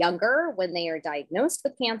be younger when they are diagnosed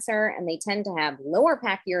with cancer, and they tend to have lower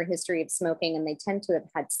pack year history of smoking, and they tend to have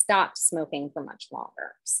had stopped smoking for much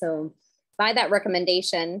longer. So by that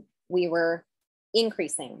recommendation, we were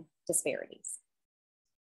increasing disparities.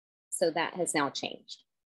 So that has now changed.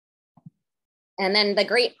 And then the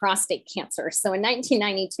great prostate cancer. So in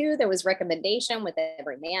 1992, there was recommendation with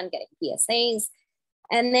every man getting PSAs.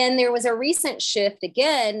 And then there was a recent shift.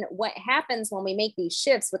 Again, what happens when we make these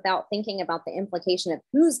shifts without thinking about the implication of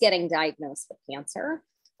who's getting diagnosed with cancer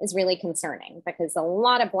is really concerning, because a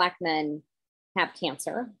lot of Black men have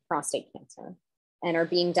cancer, prostate cancer, and are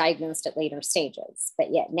being diagnosed at later stages.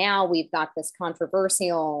 But yet now we've got this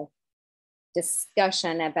controversial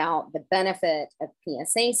discussion about the benefit of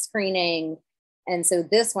PSA screening. And so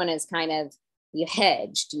this one is kind of, you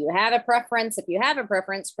hedge. Do you have a preference? If you have a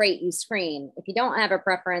preference, great, you screen. If you don't have a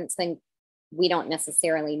preference, then we don't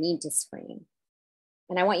necessarily need to screen.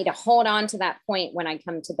 And I want you to hold on to that point when I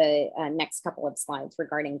come to the next couple of slides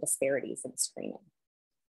regarding disparities in screening.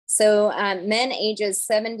 So men ages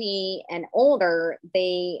 70 and older,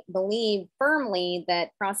 they believe firmly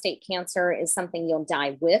that prostate cancer is something you'll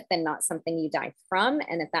die with and not something you die from.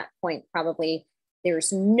 And at that point, probably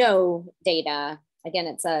there's no data. Again,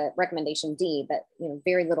 it's a recommendation D, but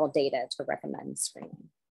very little data to recommend screening.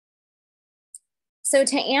 So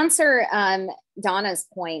to answer Donna's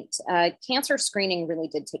point, cancer screening really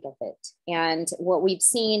did take a hit. And what we've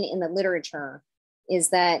seen in the literature is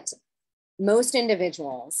that most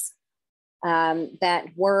individuals that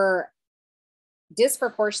were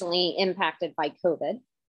disproportionately impacted by COVID,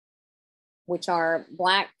 which are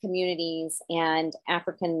Black communities and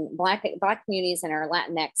Black communities and our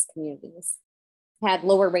Latinx communities, had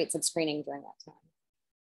lower rates of screening during that time.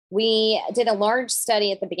 We did a large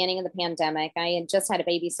study at the beginning of the pandemic. I had just had a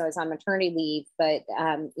baby, so I was on maternity leave, but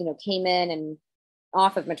came in and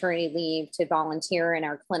off of maternity leave to volunteer in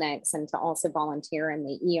our clinics and to also volunteer in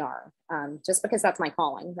the ER, just because that's my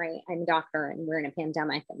calling, right? I'm a doctor and we're in a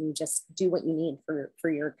pandemic, and you just do what you need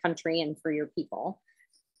for your country and for your people.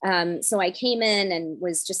 So I came in and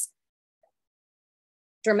was just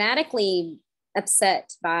dramatically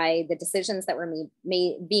upset by the decisions that were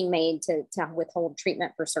being made to withhold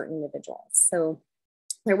treatment for certain individuals. So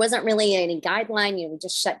there wasn't really any guideline, we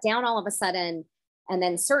just shut down all of a sudden. And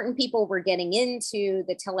then certain people were getting into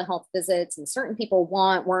the telehealth visits and certain people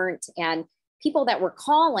weren't. And people that were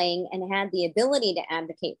calling and had the ability to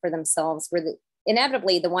advocate for themselves were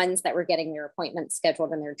inevitably the ones that were getting their appointments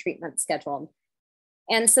scheduled and their treatment scheduled.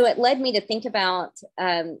 And so it led me to think about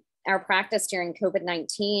our practice during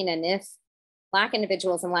COVID-19, and if Black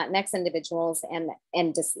individuals and Latinx individuals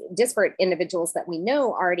and disparate individuals that we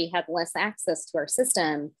know already had less access to our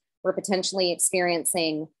system were potentially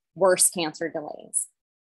experiencing worse cancer delays.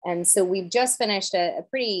 And so we've just finished a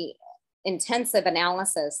pretty intensive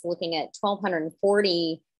analysis looking at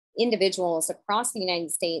 1,240 individuals across the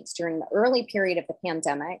United States during the early period of the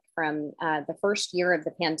pandemic, from the first year of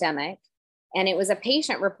the pandemic. And it was a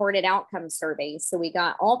patient-reported outcome survey. So we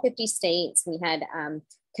got all 50 states. We had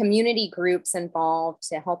community groups involved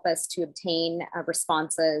to help us to obtain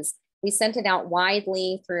responses. We sent it out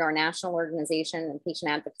widely through our national organization and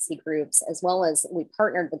patient advocacy groups, as well as we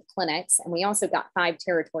partnered with clinics. And we also got 5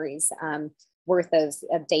 territories worth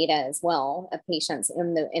of data as well, of patients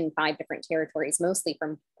in 5 different territories, mostly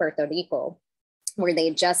from Puerto Rico, where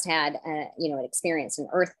they just had experienced an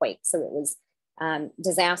earthquake. So it was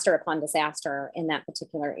disaster upon disaster in that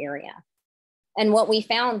particular area. And what we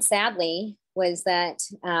found, sadly, was that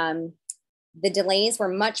the delays were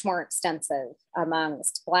much more extensive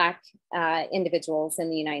amongst Black individuals in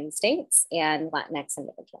the United States and Latinx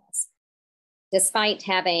individuals, despite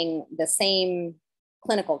having the same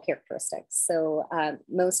clinical characteristics. So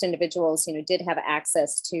most individuals, did have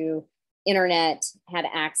access to internet, had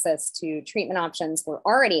access to treatment options, were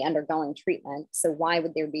already undergoing treatment. So why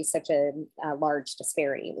would there be such a large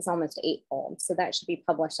disparity? It was almost 8-fold. So that should be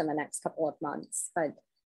published in the next couple of months. But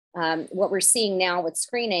what we're seeing now with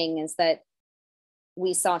screening is that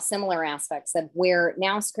we saw similar aspects of where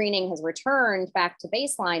now screening has returned back to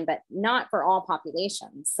baseline, but not for all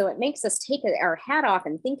populations. So it makes us take our hat off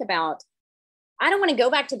and think about, I don't want to go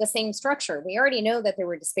back to the same structure. We already know that there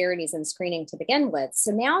were disparities in screening to begin with.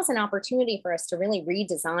 So now is an opportunity for us to really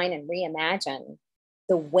redesign and reimagine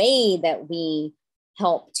the way that we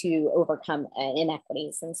help to overcome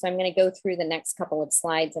inequities. And so I'm going to go through the next couple of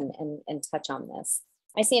slides and touch on this.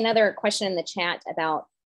 I see another question in the chat about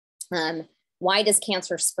why does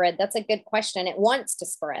cancer spread? That's a good question. It wants to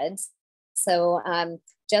spread. So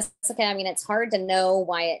Jessica, I mean, it's hard to know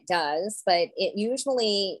why it does, but it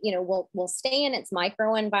usually, you know, will stay in its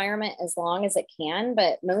microenvironment as long as it can,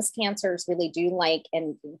 but most cancers really do like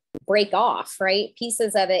and break off, right?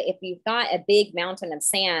 Pieces of it. If you've got a big mountain of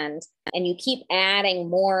sand and you keep adding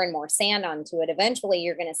more and more sand onto it, eventually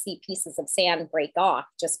you're going to see pieces of sand break off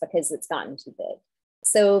just because it's gotten too big.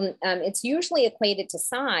 So it's usually equated to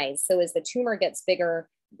size. So as the tumor gets bigger,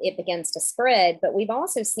 it begins to spread, but we've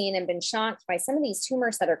also seen and been shocked by some of these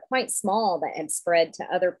tumors that are quite small that have spread to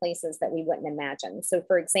other places that we wouldn't imagine. So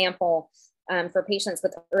for example, for patients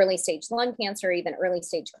with early stage lung cancer, even early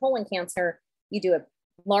stage colon cancer, you do a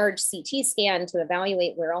large CT scan to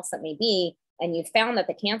evaluate where else it may be, and you found that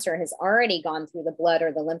the cancer has already gone through the blood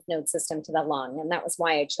or the lymph node system to the lung. And that was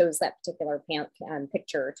why I chose that particular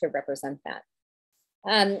picture to represent that.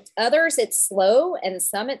 Others, it's slow, and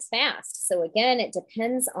some it's fast. So again, it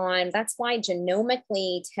depends on, that's why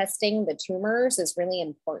genomically testing the tumors is really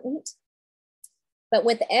important. But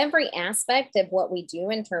with every aspect of what we do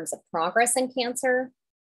in terms of progress in cancer,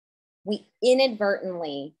 we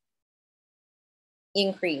inadvertently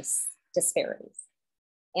increase disparities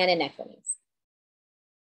and inequities.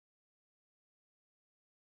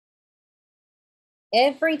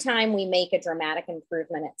 Every time we make a dramatic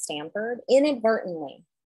improvement at Stanford, inadvertently,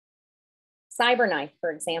 CyberKnife,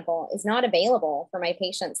 for example, is not available for my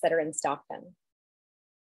patients that are in Stockton.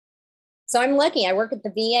 So I'm lucky, I work at the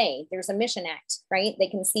VA. There's a Mission Act, right? They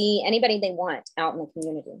can see anybody they want out in the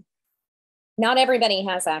community. Not everybody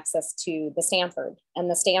has access to the Stanford, and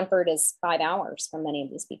the Stanford is 5 hours from many of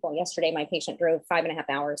these people. Yesterday, my patient drove 5.5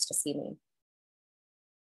 hours to see me.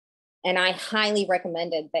 And I highly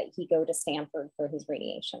recommended that he go to Stanford for his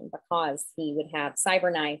radiation because he would have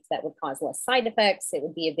CyberKnife that would cause less side effects. It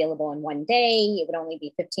would be available in one day. It would only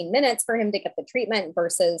be 15 minutes for him to get the treatment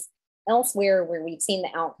versus elsewhere where we've seen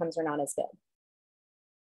the outcomes are not as good.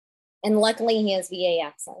 And luckily he has VA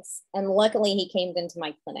access. And luckily he came into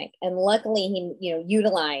my clinic. And luckily he,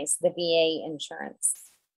 utilized the VA insurance.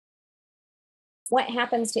 What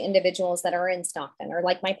happens to individuals that are in Stockton, or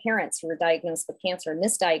like my parents who were diagnosed with cancer,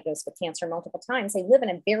 misdiagnosed with cancer multiple times? They live in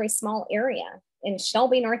a very small area in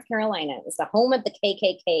Shelby, North Carolina. It's the home of the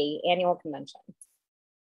KKK annual convention.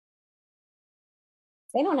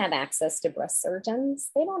 They don't have access to breast surgeons.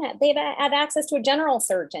 They've had access to a general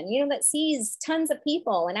surgeon, that sees tons of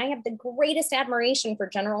people. And I have the greatest admiration for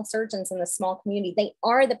general surgeons in the small community. They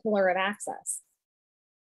are the pillar of access.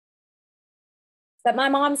 But my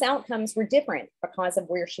mom's outcomes were different because of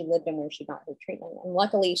where she lived and where she got her treatment. And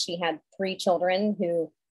luckily she had 3 children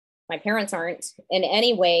who, my parents aren't in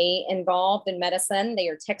any way involved in medicine. They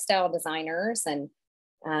are textile designers and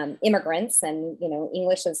immigrants. And,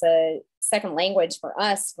 English is a second language for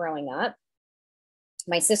us growing up.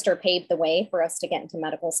 My sister paved the way for us to get into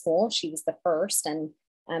medical school. She was the first and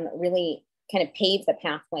really kind of paved the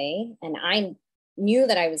pathway. And I knew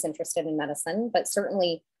that I was interested in medicine, but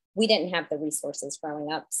certainly we didn't have the resources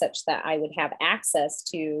growing up such that I would have access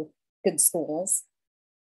to good schools.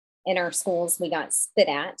 In our schools, we got spit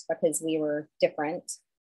at because we were different.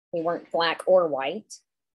 We weren't Black or white.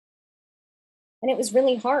 And it was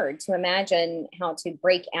really hard to imagine how to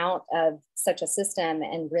break out of such a system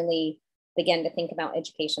and really begin to think about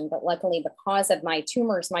education. But luckily, because of my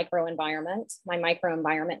tumor's microenvironment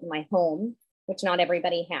in my home, which not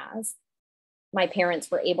everybody has, my parents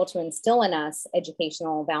were able to instill in us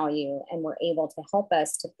educational value and were able to help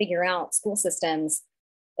us to figure out school systems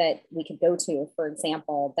that we could go to, for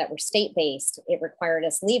example, that were state-based. It required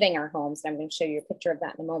us leaving our homes. And I'm going to show you a picture of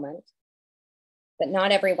that in a moment. But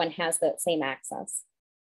not everyone has that same access.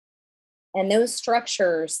 And those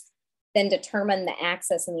structures then determine the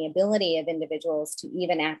access and the ability of individuals to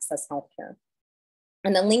even access healthcare.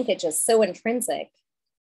 And the linkage is so intrinsic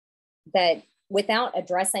that without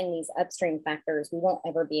addressing these upstream factors, we won't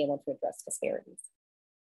ever be able to address disparities.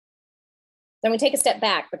 So I'm going to take a step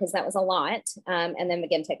back because that was a lot, and then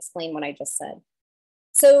begin to explain what I just said.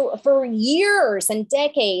 So for years and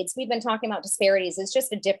decades, we've been talking about disparities as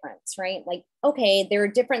just a difference, right? Like, okay, there are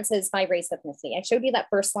differences by race, ethnicity. I showed you that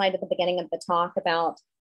first slide at the beginning of the talk about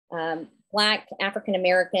Black, African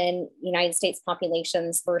American, United States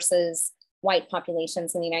populations versus white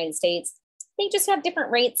populations in the United States, they just have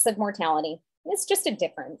different rates of mortality. It's just a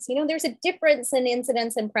difference. There's a difference in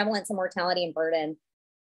incidence and prevalence and mortality and burden.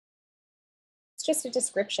 It's just a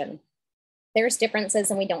description. There's differences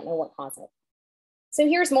and we don't know what causes it. So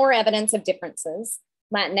here's more evidence of differences.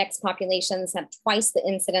 Latinx populations have twice the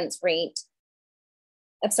incidence rate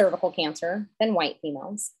of cervical cancer than white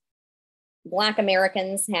females. Black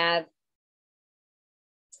Americans have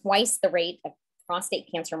twice the rate of prostate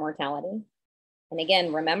cancer mortality. And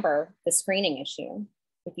again, remember the screening issue.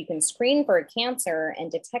 If you can screen for a cancer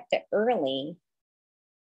and detect it early,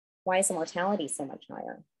 why is the mortality so much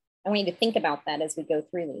higher? I want you to think about that as we go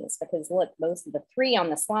through these, because look, most of the three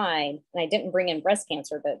on the slide, and I didn't bring in breast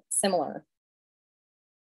cancer, but similar,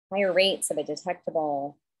 higher rates of a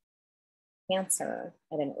detectable cancer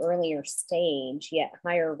at an earlier stage, yet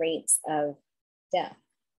higher rates of death.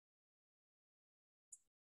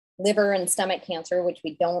 Liver and stomach cancer, which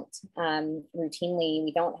we don't routinely,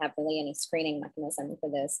 we don't have really any screening mechanism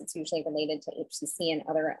for this. It's usually related to HCC and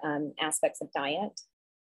other aspects of diet.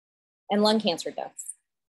 And lung cancer deaths.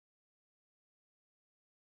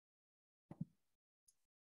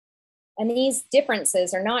 And these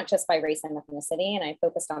differences are not just by race and ethnicity, and I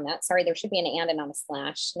focused on that. Sorry, there should be an and not a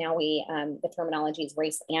slash. Now the terminology is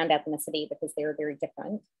race and ethnicity because they're very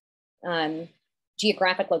different.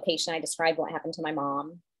 Geographic location, I described what happened to my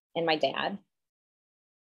mom and my dad.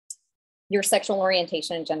 Your sexual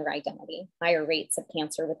orientation and gender identity, higher rates of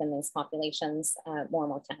cancer within those populations, more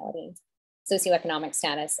mortality. Socioeconomic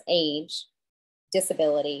status, age,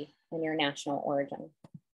 disability, and your national origin.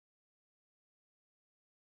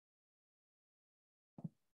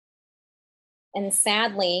 And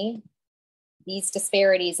sadly, these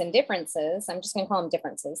disparities and differences, I'm just going to call them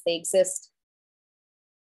differences, they exist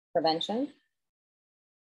prevention.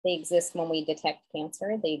 They exist when we detect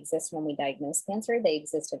cancer. They exist when we diagnose cancer. They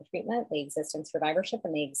exist in treatment. They exist in survivorship,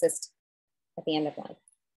 and they exist at the end of life,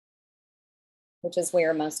 which is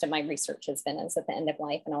where most of my research has been, is at the end of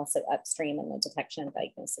life and also upstream in the detection and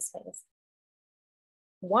diagnosis phase.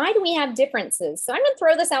 Why do we have differences? So I'm going to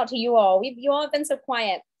throw this out to you all. You all have been so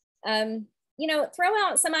quiet. Throw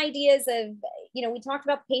out some ideas of, we talked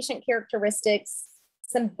about patient characteristics,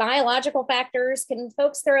 some biological factors. Can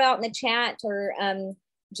folks throw out in the chat or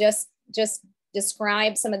just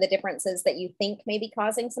describe some of the differences that you think may be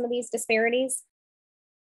causing some of these disparities?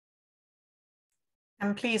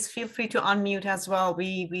 And please feel free to unmute as well.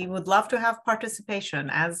 We would love to have participation.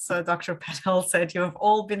 As Dr. Patel said, you have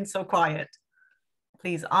all been so quiet.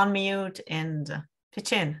 Please unmute and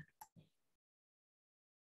pitch in.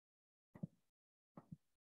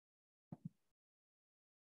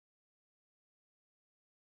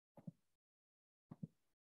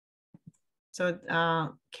 So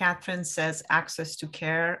Catherine says access to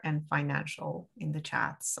care and financial in the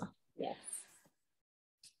chats. Yes.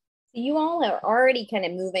 You all are already kind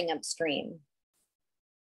of moving upstream.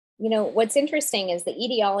 What's interesting is the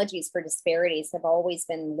etiologies for disparities have always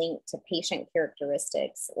been linked to patient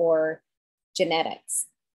characteristics or genetics.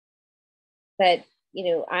 But,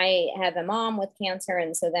 I have a mom with cancer,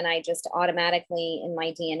 and so then I just automatically in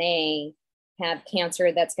my DNA have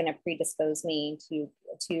cancer that's going to predispose me to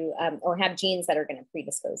or have genes that are going to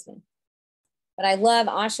predispose me. But I love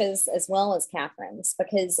Asha's as well as Catherine's,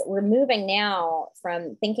 because we're moving now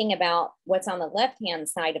from thinking about what's on the left-hand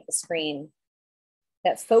side of the screen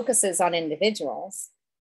that focuses on individuals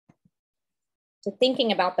to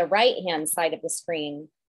thinking about the right-hand side of the screen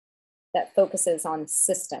that focuses on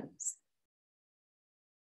systems.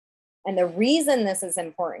 And the reason this is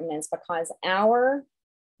important is because our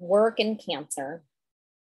work in cancer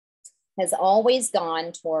has always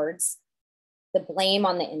gone towards the blame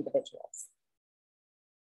on the individuals,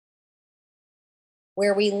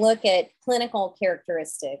 where we look at clinical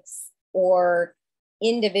characteristics or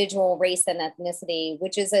individual race and ethnicity,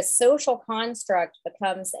 which is a social construct,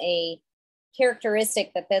 becomes a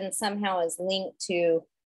characteristic that then somehow is linked to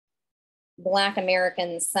Black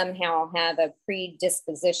Americans somehow have a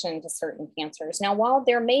predisposition to certain cancers. Now, while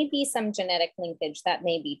there may be some genetic linkage, that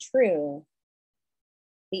may be true,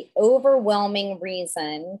 the overwhelming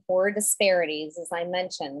reason for disparities, as I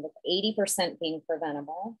mentioned, with 80% being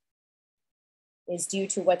preventable, is due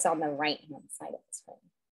to what's on the right-hand side of the screen.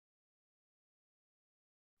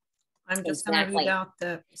 I'm just going to read out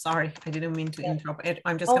the, sorry, I didn't mean to interrupt.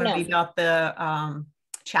 I'm just going to read out the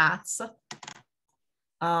chats.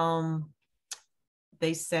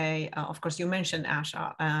 They say, of course, you mentioned,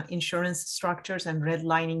 Asha, insurance structures and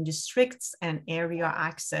redlining districts and area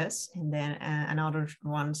access. And then another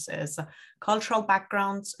one says cultural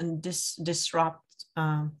backgrounds and disrupt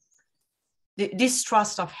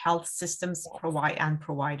distrust of health systems and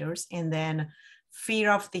providers, and then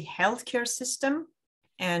fear of the healthcare system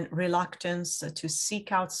and reluctance to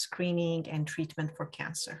seek out screening and treatment for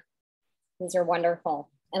cancer. These are wonderful.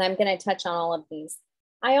 And I'm going to touch on all of these.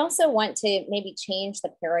 I also want to maybe change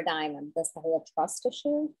the paradigm of this whole trust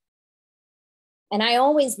issue. And I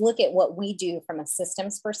always look at what we do from a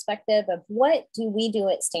systems perspective of what do we do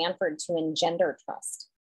at Stanford to engender trust?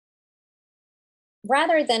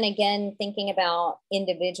 Rather than, again, thinking about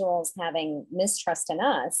individuals having mistrust in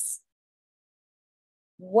us,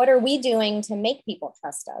 what are we doing to make people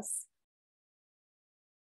trust us?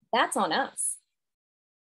 That's on us.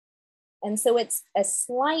 And so it's a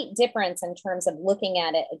slight difference in terms of looking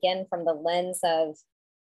at it, again, from the lens of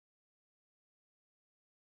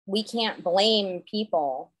we can't blame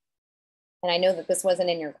people. And I know that this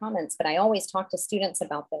wasn't in your comments, but I always talk to students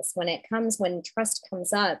about this. When trust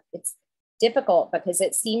comes up, it's difficult because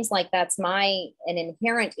it seems like that's an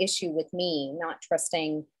inherent issue with me, not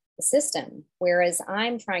trusting the system. Whereas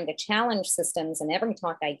I'm trying to challenge systems in every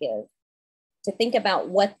talk I give to think about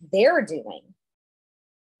what they're doing.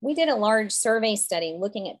 We did a large survey study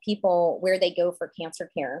looking at people where they go for cancer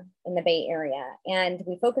care in the Bay Area. And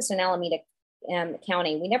we focused on Alameda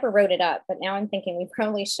County. We never wrote it up, but now I'm thinking we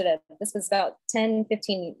probably should have. This was about 10,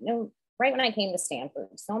 15, right when I came to Stanford,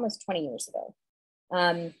 so almost 20 years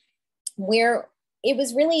ago, where it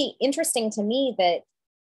was really interesting to me that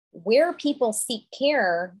where people seek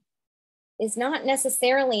care is not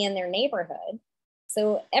necessarily in their neighborhood.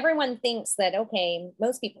 So everyone thinks that, okay,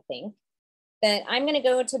 most people think that I'm going to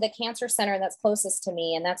go to the cancer center that's closest to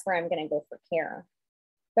me, and that's where I'm going to go for care.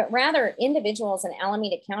 But rather, individuals in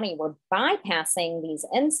Alameda County were bypassing these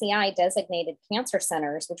NCI designated cancer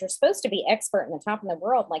centers, which are supposed to be expert in the top of the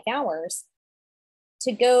world like ours,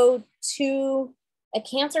 to go to a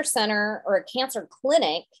cancer center or a cancer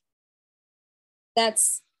clinic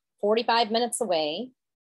that's 45 minutes away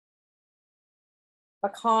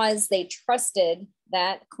because they trusted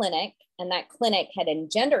that clinic, and that clinic had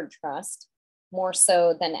engendered trust more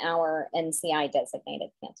so than our NCI designated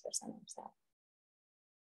cancer centers have.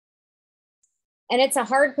 And it's a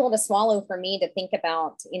hard pill to swallow for me to think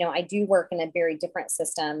about. I do work in a very different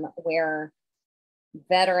system where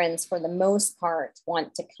veterans, for the most part,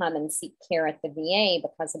 want to come and seek care at the VA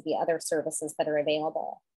because of the other services that are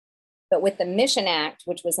available. But with the Mission Act,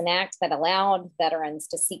 which was an act that allowed veterans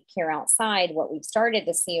to seek care outside, what we've started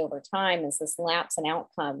to see over time is this lapse in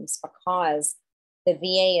outcomes because the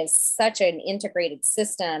VA is such an integrated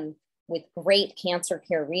system with great cancer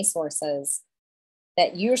care resources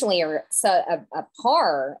that usually are a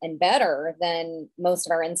par and better than most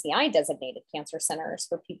of our NCI designated cancer centers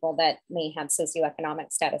for people that may have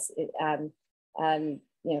socioeconomic status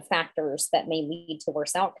factors that may lead to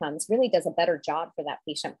worse outcomes, really does a better job for that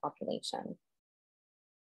patient population.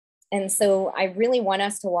 And so I really want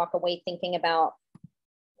us to walk away thinking about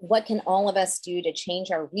what can all of us do to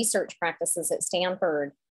change our research practices at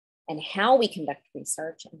Stanford and how we conduct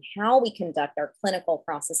research and how we conduct our clinical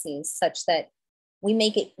processes such that we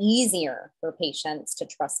make it easier for patients to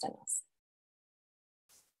trust in us.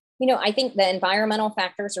 I think the environmental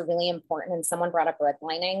factors are really important, and someone brought up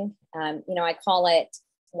redlining. I call it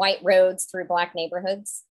white roads through Black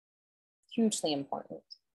neighborhoods, hugely important.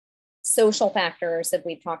 Social factors that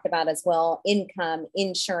we've talked about as well, income,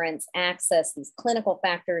 insurance, access, these clinical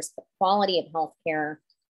factors, the quality of healthcare.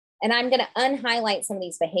 And I'm going to unhighlight some of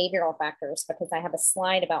these behavioral factors because I have a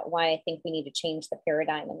slide about why I think we need to change the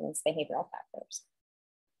paradigm in these behavioral factors.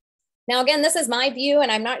 Now, again, this is my view,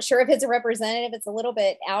 and I'm not sure if it's a representative. It's a little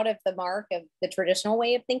bit out of the mark of the traditional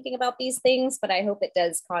way of thinking about these things, but I hope it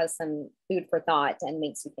does cause some food for thought and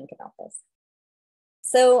makes you think about this.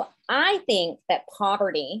 So I think that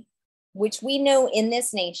poverty, which we know in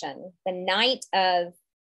this nation, the night of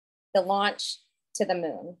the launch to the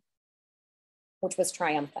moon, which was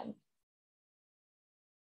triumphant,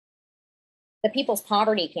 the People's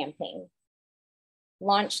Poverty Campaign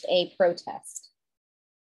launched a protest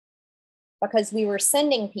because we were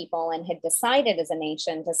sending people and had decided as a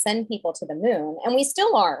nation to send people to the moon, and we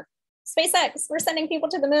still are. SpaceX, we're sending people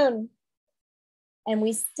to the moon. And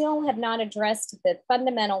we still have not addressed the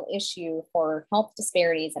fundamental issue for health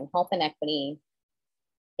disparities and health inequity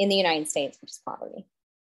in the United States, which is poverty.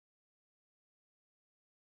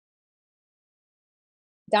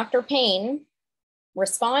 Dr. Payne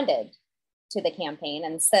responded to the campaign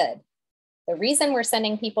and said, the reason we're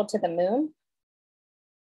sending people to the moon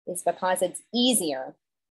is because it's easier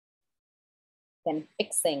than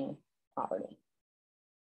fixing poverty.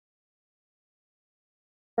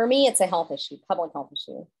 For me, it's a health issue, public health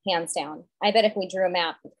issue, hands down. I bet if we drew a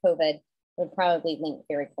map with COVID, it would probably link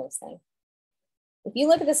very closely. If you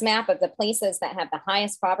look at this map of the places that have the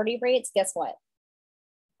highest poverty rates, guess what?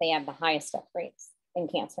 They have the highest death rates in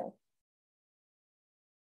cancer.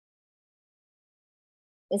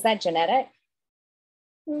 Is that genetic?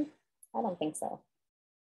 I don't think so.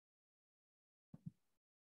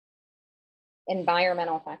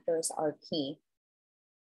 Environmental factors are key,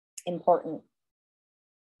 important.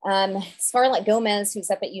 Scarlett Gomez, who's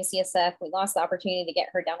up at UCSF, we lost the opportunity to get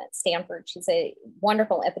her down at Stanford. She's a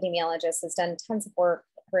wonderful epidemiologist, has done tons of work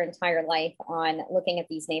her entire life on looking at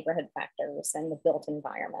these neighborhood factors and the built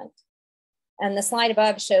environment. And the slide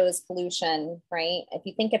above shows pollution, right? If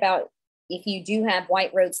you think about, if you do have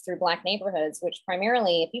white roads through Black neighborhoods, which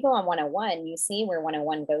primarily, if you go on 101, you see where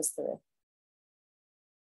 101 goes through.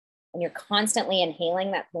 And you're constantly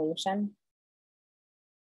inhaling that pollution.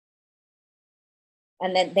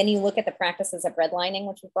 And then you look at the practices of redlining,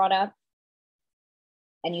 which was brought up,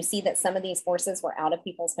 and you see that some of these forces were out of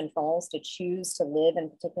people's controls to choose to live in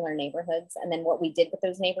particular neighborhoods. And then what we did with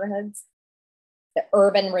those neighborhoods, the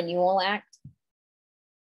Urban Renewal Act,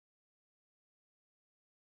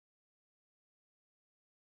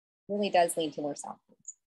 really does lead to worse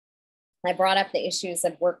outcomes. I brought up the issues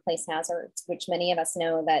of workplace hazards, which many of us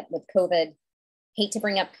know that with COVID, hate to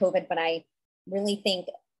bring up COVID, but I really think,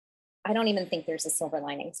 I don't even think there's a silver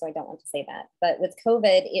lining, so I don't want to say that. But with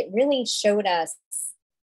COVID, it really showed us,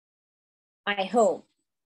 I hope,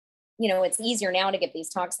 you know, it's easier now to give these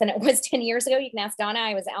talks than it was 10 years ago. You can ask Donna.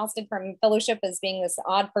 I was ousted from fellowship as being this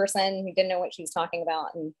odd person who didn't know what she was talking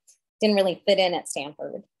about and didn't really fit in at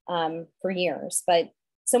Stanford for years. But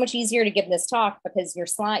so much easier to give this talk because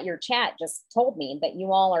your chat just told me that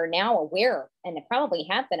you all are now aware, and probably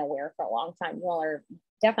have been aware for a long time. You all are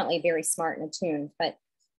definitely very smart and attuned, but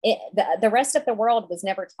the rest of the world was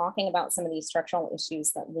never talking about some of these structural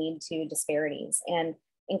issues that lead to disparities. And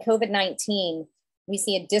in COVID-19, we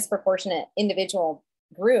see a disproportionate individual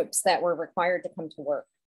groups that were required to come to work.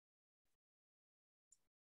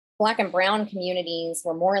 Black and brown communities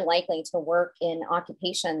were more likely to work in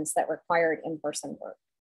occupations that required in-person work.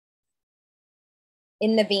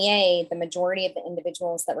 In the VA, the majority of the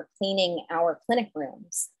individuals that were cleaning our clinic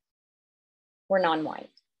rooms were non-white.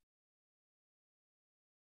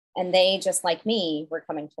 And they, just like me, were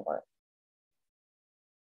coming to work.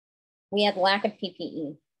 We had lack of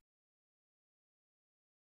PPE.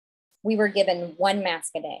 We were given one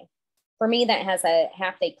mask a day. For me, that has a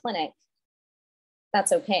half-day clinic.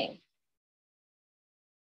 That's okay,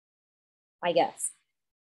 I guess.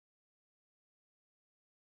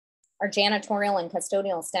 Our janitorial and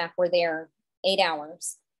custodial staff were there 8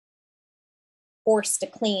 hours, forced to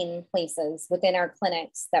clean places within our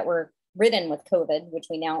clinics that were ridden with COVID, which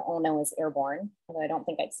we now all know is airborne, although I don't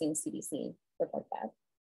think I've seen CDC report that.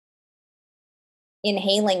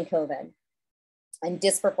 Inhaling COVID and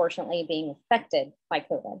disproportionately being affected by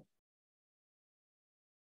COVID.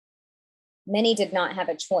 Many did not have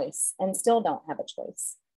a choice and still don't have a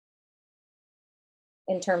choice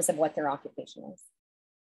in terms of what their occupation is.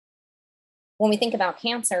 When we think about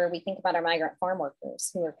cancer, we think about our migrant farm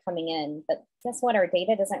workers who are coming in, but guess what? Our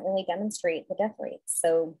data doesn't really demonstrate the death rates.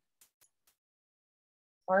 So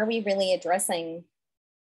are we really addressing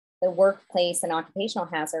the workplace and occupational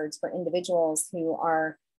hazards for individuals who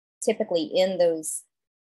are typically in those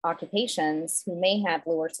occupations, who may have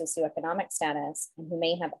lower socioeconomic status and who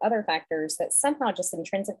may have other factors that somehow just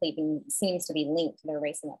intrinsically seems to be linked to their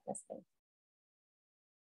race and ethnicity?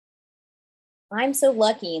 I'm so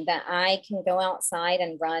lucky that I can go outside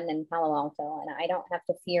and run in Palo Alto, and I don't have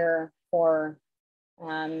to fear for,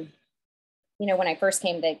 you know, when I first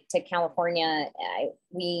came to California,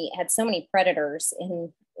 we had so many predators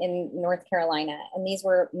in North Carolina, and these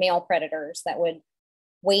were male predators that would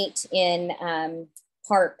wait in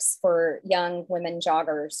parks for young women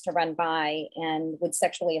joggers to run by and would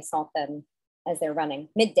sexually assault them as they're running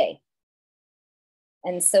midday.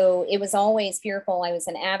 And so it was always fearful. I was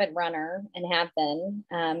an avid runner and have been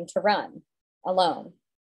to run alone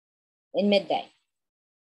in midday.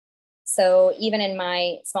 So even in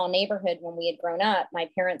my small neighborhood, when we had grown up, my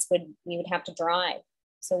parents we would have to drive.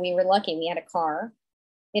 So we were lucky. We had a car.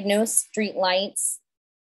 We had no street lights.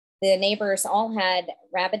 The neighbors all had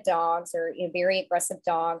rabid dogs or very aggressive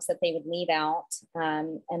dogs that they would leave out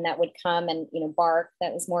and that would come and bark.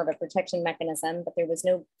 That was more of a protection mechanism, but there was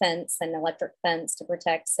no fence, an electric fence to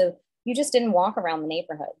protect. So you just didn't walk around the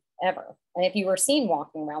neighborhood ever. And if you were seen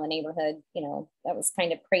walking around the neighborhood, that was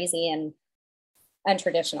kind of crazy and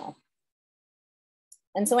untraditional.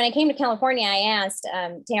 And so when I came to California, I asked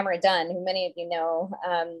Tamara Dunn, who many of you know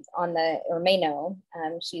may know.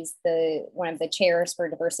 She's one of the chairs for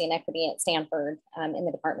diversity and equity at Stanford in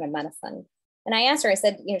the Department of Medicine. And I asked her, I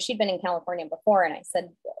said, she'd been in California before. And I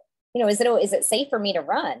said, is it safe for me to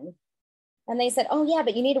run? And they said, oh yeah,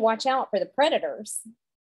 but you need to watch out for the predators.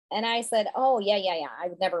 And I said, oh yeah. I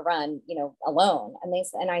would never run, alone.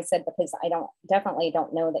 And I said, because I definitely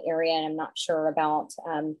don't know the area, and I'm not sure about,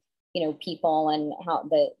 people and how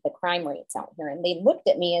the crime rates out here. And they looked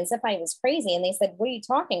at me as if I was crazy. And they said, what are you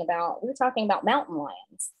talking about? We're talking about mountain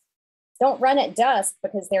lions. Don't run at dusk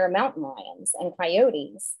because there are mountain lions and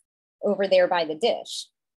coyotes over there by the dish.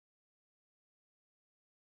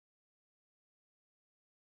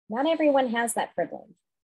 Not everyone has that privilege.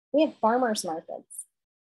 We have farmers markets.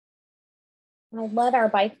 I love our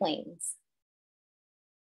bike lanes.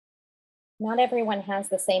 Not everyone has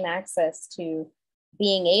the same access to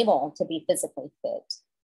being able to be physically fit.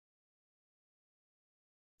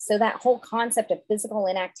 So that whole concept of physical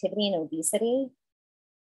inactivity and obesity,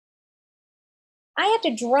 I have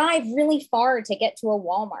to drive really far to get to a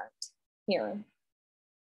Walmart here.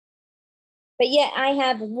 But yet I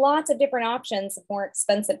have lots of different options of more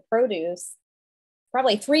expensive produce,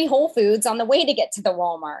 probably 3 Whole Foods on the way to get to the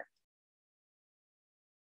Walmart.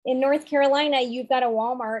 In North Carolina, you've got a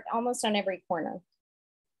Walmart almost on every corner.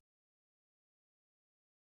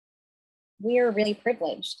 We are really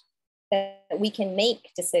privileged that we can make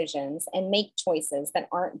decisions and make choices that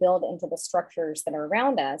aren't built into the structures that are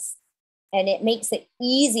around us. And it makes it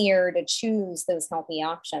easier to choose those healthy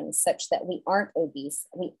options such that we aren't obese,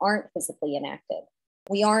 we aren't physically inactive,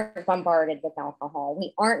 we aren't bombarded with alcohol,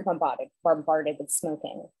 we aren't bombarded with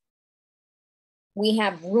smoking. We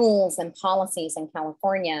have rules and policies in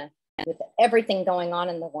California with everything going on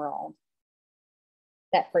in the world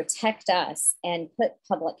that protect us and put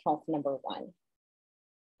public health number one.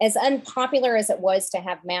 As unpopular as it was to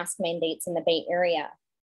have mask mandates in the Bay Area,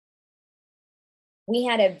 we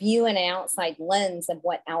had a view and an outside lens of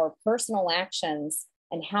what our personal actions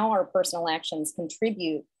and how our personal actions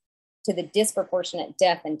contribute to the disproportionate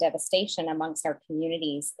death and devastation amongst our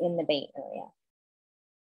communities in the Bay Area.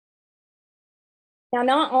 Now,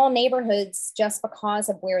 not all neighborhoods, just because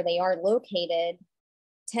of where they are located,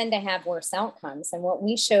 tend to have worse outcomes. And what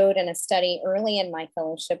we showed in a study early in my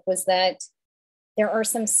fellowship was that there are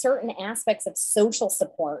some certain aspects of social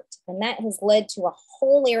support, and that has led to a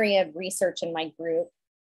whole area of research in my group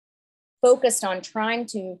focused on trying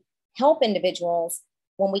to help individuals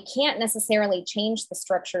when we can't necessarily change the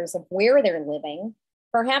structures of where they're living.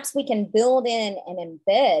 Perhaps we can build in and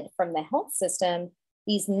embed from the health system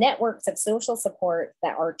these networks of social support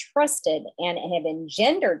that are trusted and have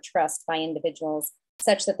engendered trust by individuals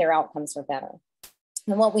such that their outcomes are better.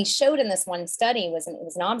 And what we showed in this one study was it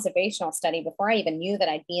was an observational study before I even knew that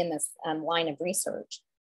I'd be in this line of research,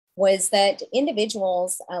 was that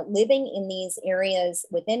individuals living in these areas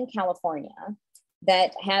within California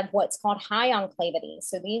that have what's called high enclavity.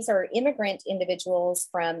 So these are immigrant individuals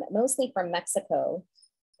mostly from Mexico.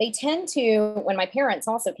 They tend to, when my parents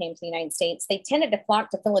also came to the United States, they tended to flock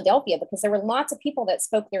to Philadelphia because there were lots of people that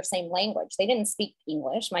spoke their same language. They didn't speak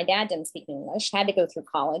English. My dad didn't speak English, had to go through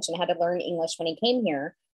college and had to learn English when he came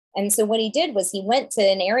here. And so what he did was he went to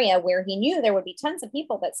an area where he knew there would be tons of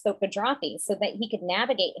people that spoke Gujarati so that he could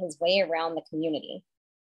navigate his way around the community.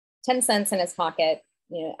 10 cents in his pocket,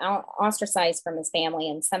 ostracized from his family,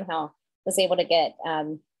 and somehow was able to get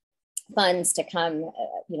funds to come,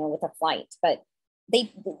 with a flight. But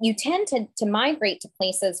you tend to migrate to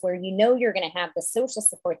places where you're going to have the social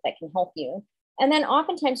support that can help you. And then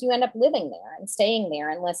oftentimes you end up living there and staying there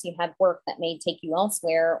unless you have work that may take you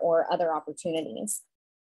elsewhere or other opportunities.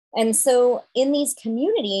 And so in these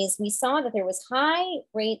communities, we saw that there was high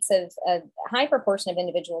rates of a high proportion of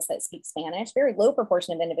individuals that speak Spanish, very low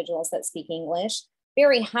proportion of individuals that speak English,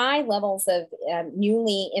 very high levels of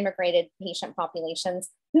newly immigrated patient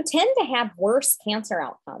populations who tend to have worse cancer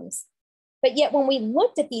outcomes. But yet when we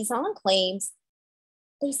looked at these enclaves,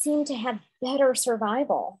 they seem to have better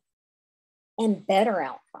survival and better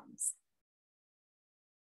outcomes.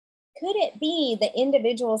 Could it be that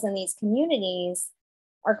individuals in these communities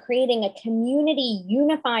are creating a community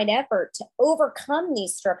unified effort to overcome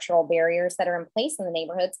these structural barriers that are in place in the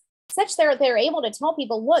neighborhoods, such that they're able to tell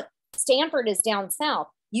people, look, Stanford is down south,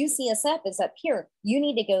 UCSF is up here, you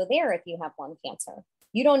need to go there if you have lung cancer.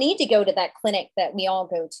 You don't need to go to that clinic that we all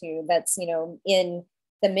go to that's, in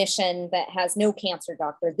the Mission that has no cancer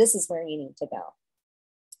doctor. This is where you need to go.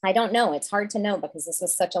 I don't know. It's hard to know because this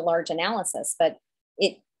was such a large analysis, but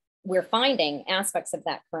we're finding aspects of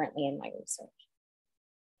that currently in my research.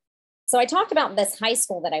 So I talked about this high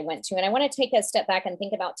school that I went to, and I want to take a step back and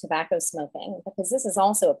think about tobacco smoking because this is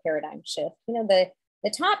also a paradigm shift.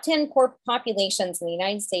 The top 10 core populations in the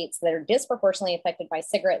United States that are disproportionately affected by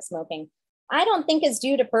cigarette smoking, I don't think is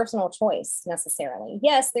due to personal choice necessarily.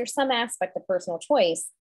 Yes, there's some aspect of personal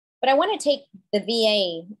choice, but I want to take the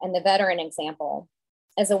VA and the veteran example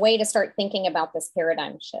as a way to start thinking about this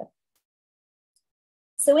paradigm shift.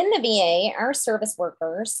 So in the VA, our service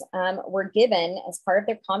workers were given, as part of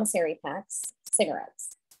their commissary packs,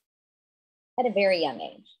 cigarettes at a very young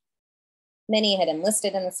age. Many had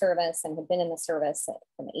enlisted in the service and had been in the service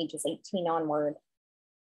from ages 18 onward.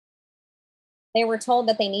 They were told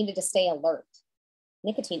that they needed to stay alert.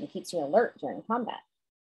 Nicotine keeps you alert during combat.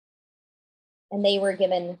 And they were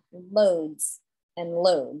given loads and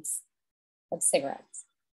loads of cigarettes.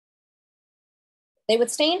 They would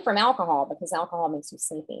abstain from alcohol because alcohol makes you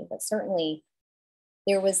sleepy, but certainly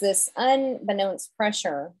there was this unbeknownst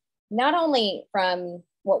pressure, not only from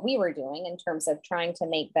what we were doing in terms of trying to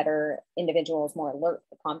make better individuals more alert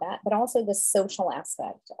for combat, but also the social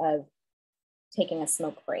aspect of taking a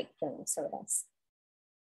smoke break during the service.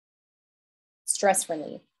 Stress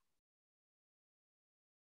relief.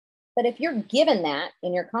 But if you're given that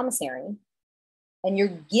in your commissary and you're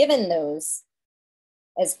given those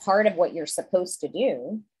as part of what you're supposed to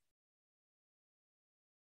do,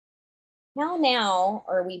 how now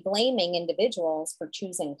are we blaming individuals for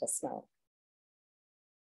choosing to smoke?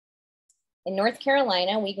 In North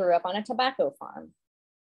Carolina, we grew up on a tobacco farm.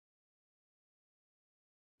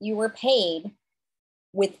 You were paid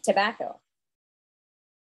with tobacco.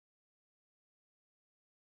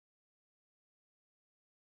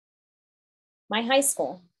 My high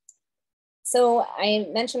school. So I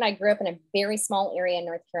mentioned I grew up in a very small area in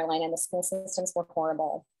North Carolina, and the school systems were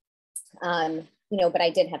horrible. But I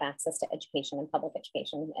did have access to education and public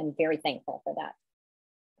education, and very thankful for that.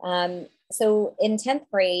 So in 10th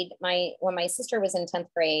grade, when my sister was in 10th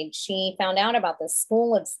grade, she found out about this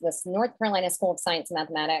North Carolina School of Science and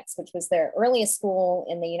Mathematics, which was the earliest school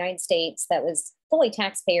in the United States that was fully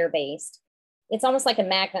taxpayer based. It's almost like a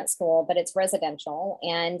magnet school, but it's residential.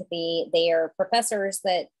 And they are professors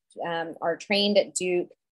that are trained at Duke,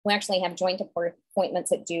 who actually have joint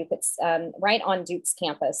appointments at Duke. It's right on Duke's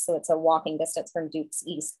campus. So it's a walking distance from Duke's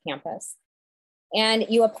East campus. And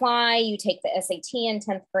you apply, you take the SAT in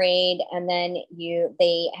 10th grade, and then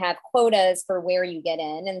they have quotas for where you get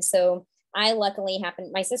in. And so my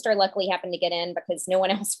sister luckily happened to get in because no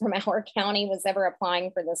one else from our county was ever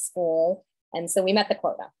applying for this school. And so we met the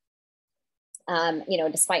quota,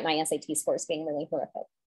 despite my SAT scores being really horrific.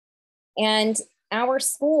 And our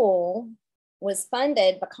school was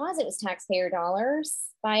funded, because it was taxpayer dollars,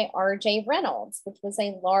 by R.J. Reynolds, which was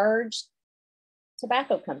a large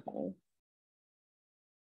tobacco company.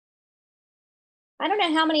 I don't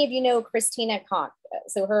know how many of you know Christina Koch.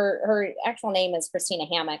 So her actual name is Christina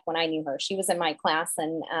Hammock. When I knew her, she was in my class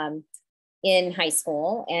in high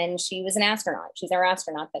school, and she was an astronaut. She's our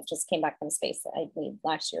astronaut that just came back from space, I believe,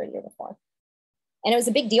 last year or the year before. And it was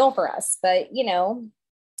a big deal for us. But,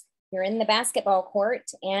 you're in the basketball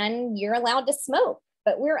court and you're allowed to smoke,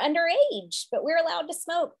 but we're underage, but we're allowed to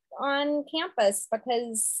smoke on campus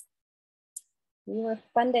because we were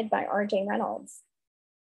funded by R.J. Reynolds.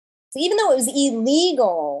 So even though it was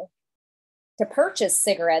illegal to purchase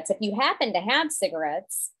cigarettes, if you happen to have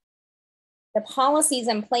cigarettes, the policies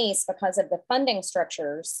in place because of the funding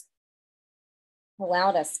structures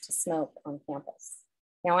allowed us to smoke on campus.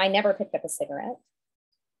 Now, I never picked up a cigarette,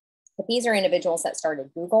 but these are individuals that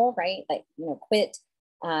started Google, right? Like, quit,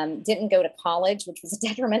 didn't go to college, which was a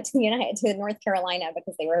detriment to North Carolina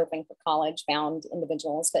because they were hoping for college-bound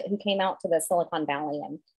individuals, but who came out to the Silicon Valley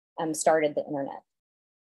and started the internet.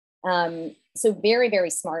 So very, very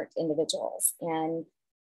smart individuals. And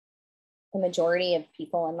the majority of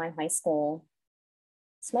people in my high school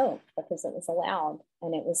smoked because it was allowed,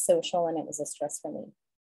 and it was social, and it was a stress relief.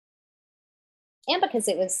 And because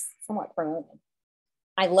it was somewhat promoted.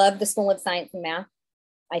 I love the School of Science and Math.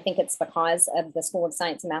 I think it's because of the School of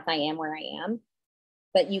Science and Math I am where I am.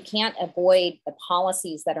 But you can't avoid the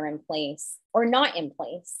policies that are in place or not in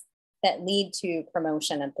place that lead to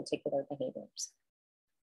promotion of particular behaviors.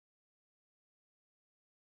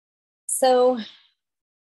 So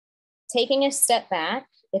taking a step back,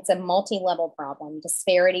 it's a multi-level problem.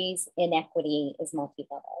 Disparities, inequity is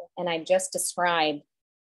multi-level. And I just described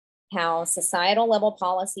how societal level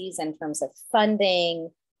policies in terms of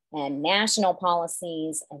funding and national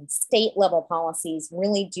policies and state level policies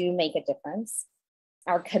really do make a difference.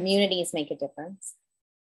 Our communities make a difference.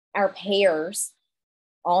 Our payers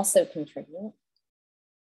also contribute.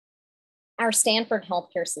 Our Stanford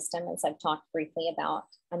healthcare system, as I've talked briefly about,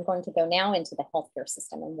 I'm going to go now into the healthcare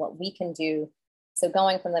system and what we can do. So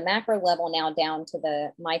going from the macro level now down to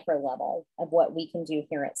the micro level of what we can do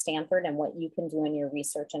here at Stanford and what you can do in your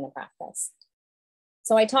research and the practice.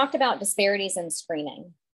 So I talked about disparities in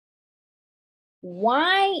screening.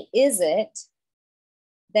 Why is it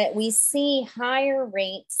that we see higher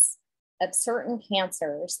rates of certain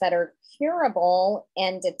cancers that are curable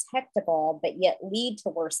and detectable, but yet lead to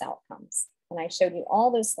worse outcomes? And I showed you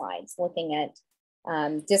all those slides looking at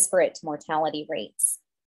disparate mortality rates.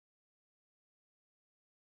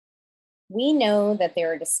 We know that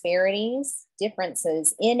there are disparities,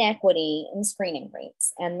 differences, inequity in screening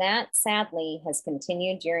rates, and that sadly has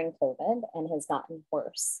continued during COVID and has gotten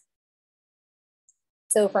worse.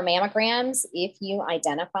 So for mammograms, if you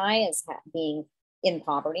identify as being in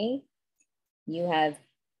poverty, you have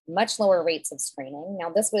much lower rates of screening. Now,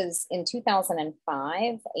 this was in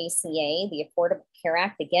 2005, ACA, the Affordable Care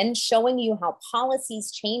Act, again, showing you how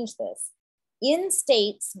policies change this. In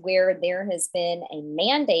states where there has been a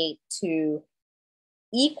mandate to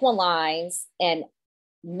equalize and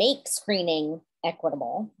make screening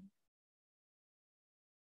equitable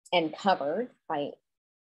and covered by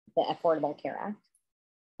the Affordable Care Act,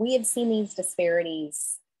 we have seen these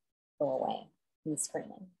disparities go away in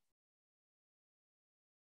screening.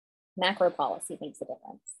 Macro policy makes a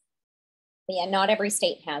difference. But yeah, not every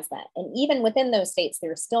state has that. And even within those states,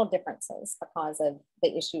 there are still differences because of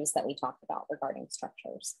the issues that we talked about regarding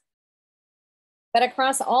structures. But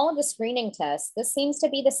across all of the screening tests, this seems to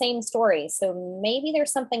be the same story. So maybe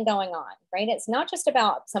there's something going on, right? It's not just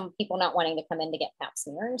about some people not wanting to come in to get pap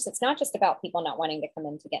smears. It's not just about people not wanting to come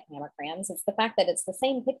in to get mammograms. It's the fact that it's the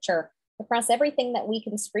same picture across everything that we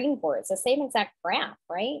can screen for. It's the same exact graph,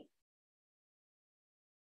 right?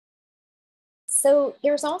 So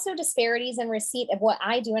there's also disparities in receipt of what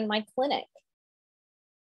I do in my clinic.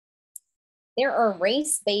 There are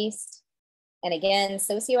race-based and again,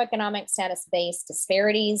 socioeconomic status-based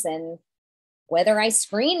disparities in whether I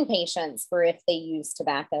screen patients for if they use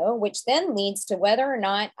tobacco, which then leads to whether or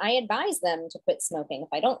not I advise them to quit smoking. If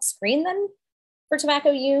I don't screen them for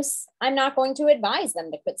tobacco use, I'm not going to advise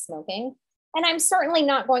them to quit smoking. And I'm certainly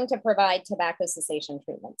not going to provide tobacco cessation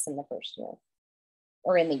treatments in the first year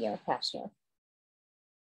or in the past year.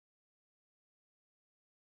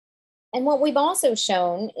 And what we've also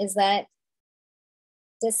shown is that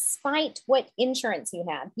despite what insurance you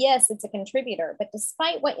have, yes, it's a contributor, but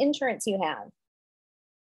despite what insurance you have,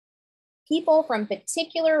 people from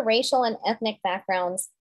particular racial and ethnic backgrounds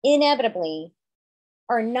inevitably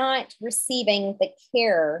are not receiving the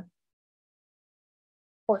care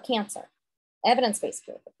for cancer, evidence-based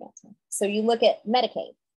care for cancer. So you look at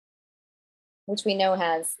Medicaid, which we know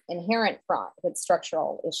has inherent fraud with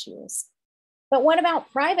structural issues. But what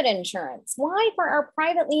about private insurance? Why for our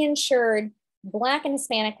privately insured Black and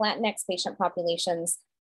Hispanic Latinx patient populations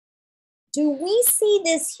do we see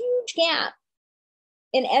this huge gap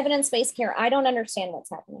in evidence-based care? I don't understand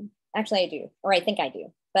what's happening. Actually, I do, or I think I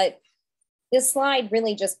do. But this slide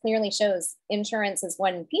really just clearly shows insurance is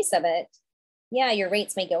one piece of it. Yeah, your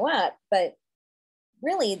rates may go up, but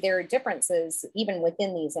really there are differences even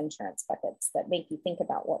within these insurance buckets that make you think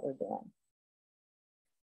about what we're doing.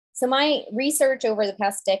 So my research over the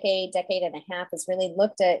past decade and a half has really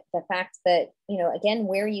looked at the fact that, again,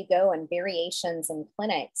 where you go and variations in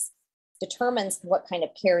clinics determines what kind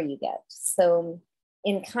of care you get. So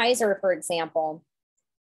in Kaiser, for example,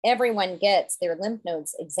 everyone gets their lymph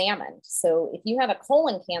nodes examined. So if you have a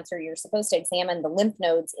colon cancer, you're supposed to examine the lymph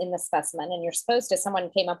nodes in the specimen, and you're supposed to,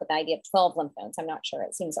 someone came up with the idea of 12 lymph nodes. I'm not sure,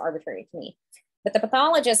 it seems arbitrary to me. But the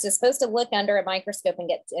pathologist is supposed to look under a microscope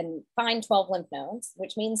and find 12 lymph nodes,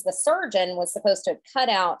 which means the surgeon was supposed to cut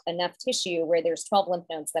out enough tissue where there's 12 lymph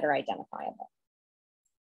nodes that are identifiable.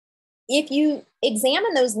 If you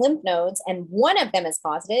examine those lymph nodes and one of them is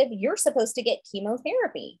positive, you're supposed to get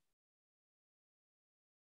chemotherapy.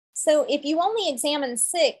 So if you only examine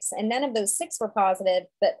 6 and none of those 6 were positive,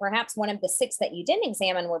 but perhaps one of the 6 that you didn't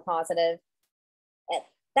examine were positive,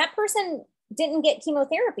 that person didn't get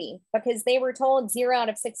chemotherapy because they were told 0 out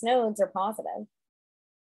of 6 nodes are positive.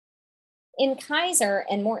 In Kaiser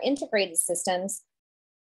and more integrated systems,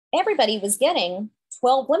 everybody was getting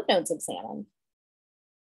 12 lymph nodes examined.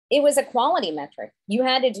 It was a quality metric. You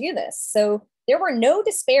had to do this. So there were no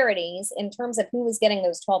disparities in terms of who was getting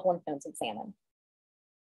those 12 lymph nodes examined.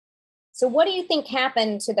 So what do you think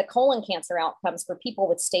happened to the colon cancer outcomes for people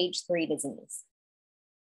with stage 3 disease?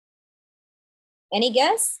 Any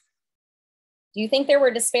guess? Do you think there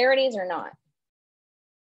were disparities or not?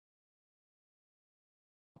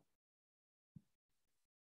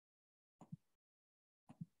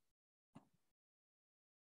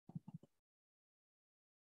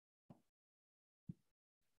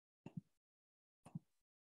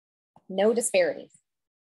 No disparities.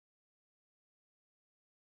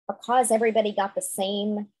 Because everybody got the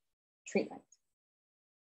same treatment.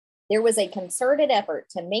 there was a concerted effort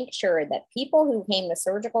to make sure that people who came to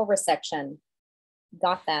surgical resection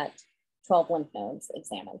got that 12 lymph nodes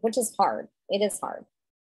examined, which is hard. It is hard.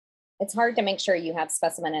 It's hard to make sure you have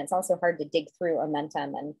specimen, and it's also hard to dig through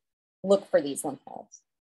Omentum and look for these lymph nodes,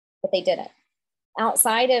 but they did it.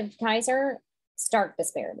 Outside of Kaiser, stark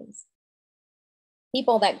disparities.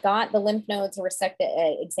 People that got the lymph nodes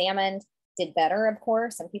examined did better, of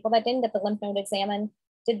course, and people that didn't get the lymph node examined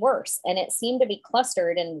did worse. And it seemed to be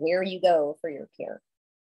clustered in where you go for your care.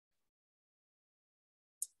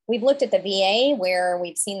 We've looked at the VA where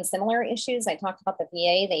we've seen similar issues. I talked about the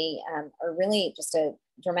VA. They are really just a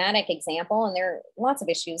dramatic example, and there are lots of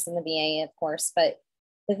issues in the VA, of course, but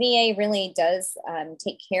the VA really does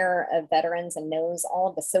take care of veterans and knows all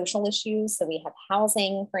of the social issues. So we have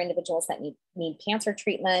housing for individuals that need cancer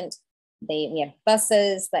treatment. We have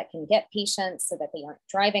buses that can get patients so that they aren't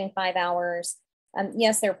driving 5 hours.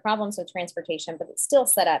 Yes, there are problems with transportation, but it's still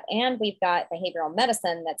set up. And we've got behavioral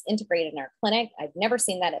medicine that's integrated in our clinic. I've never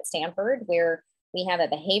seen that at Stanford, where we have a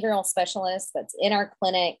behavioral specialist that's in our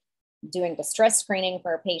clinic doing distress screening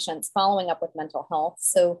for our patients, following up with mental health.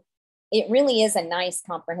 So it really is a nice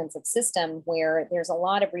comprehensive system where there's a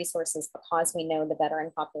lot of resources, because we know the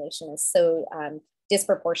veteran population is so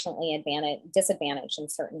disproportionately disadvantaged in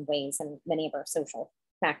certain ways, and many of our social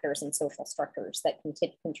factors and social structures that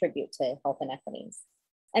contribute to health inequities.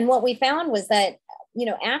 And what we found was that,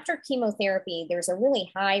 after chemotherapy, there's a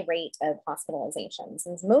really high rate of hospitalizations,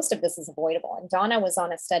 and most of this is avoidable. And Donna was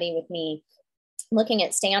on a study with me looking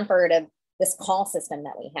at Stanford of this call system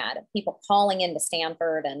that we had of people calling into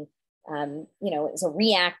Stanford, and it was a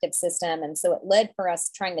reactive system. And so it led for us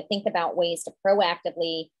trying to think about ways to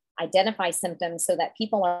proactively identify symptoms so that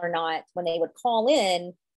people are not, when they would call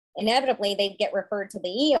in, inevitably they'd get referred to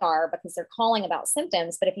the ER because they're calling about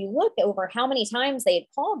symptoms. But if you look over how many times they had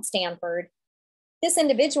called Stanford, this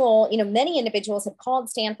individual, many individuals have called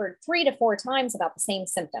Stanford 3 to 4 times about the same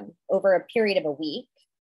symptom over a period of a week.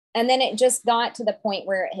 And then it just got to the point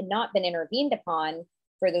where it had not been intervened upon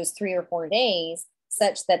for those 3 or 4 days,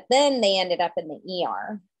 such that then they ended up in the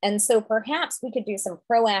ER. And so perhaps we could do some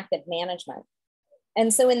proactive management.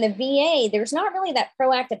 And so in the VA, there's not really that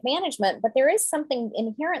proactive management, but there is something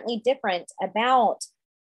inherently different about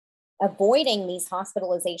avoiding these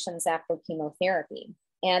hospitalizations after chemotherapy.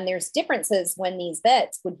 And there's differences when these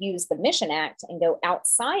vets would use the Mission Act and go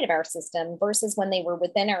outside of our system versus when they were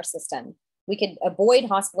within our system. We could avoid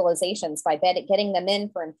hospitalizations by getting them in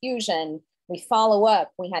for infusion. We follow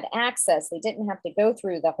up, we had access. They didn't have to go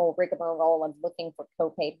through the whole rigmarole of looking for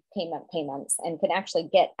copay payments, and could actually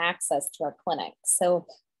get access to our clinic. So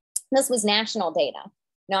this was national data,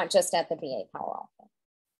 not just at the VA Palo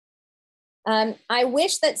Alto. I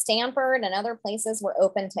wish that Stanford and other places were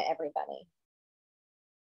open to everybody.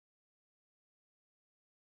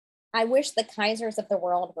 I wish the Kaisers of the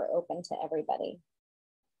world were open to everybody.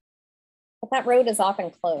 But that road is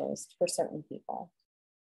often closed for certain people.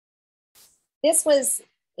 This was,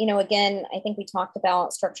 again, I think we talked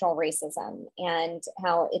about structural racism and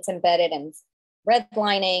how it's embedded in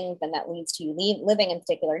redlining, then that leads to you living in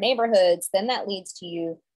particular neighborhoods, then that leads to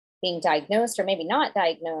you being diagnosed or maybe not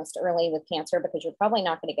diagnosed early with cancer because you're probably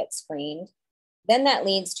not going to get screened. Then that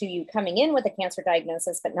leads to you coming in with a cancer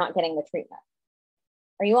diagnosis but not getting the treatment.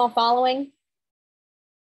 Are you all following?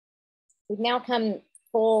 We've now come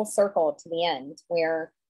full circle to the end,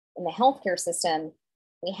 where in the healthcare system,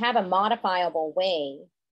 we have a modifiable way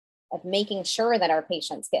of making sure that our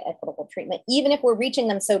patients get equitable treatment, even if we're reaching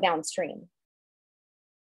them so downstream.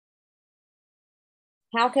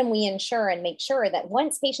 How can we ensure and make sure that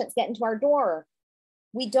once patients get into our door,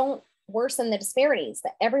 we don't worsen the disparities,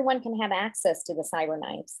 that everyone can have access to the cyber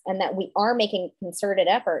knives, and that we are making concerted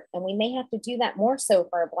effort, and we may have to do that more so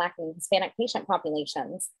for our Black and Hispanic patient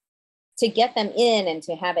populations, to get them in and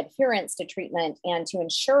to have adherence to treatment, and to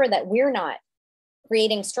ensure that we're not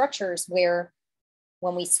creating structures where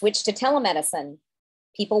when we switch to telemedicine,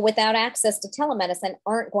 people without access to telemedicine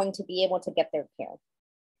aren't going to be able to get their care.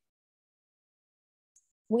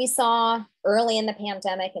 We saw early in the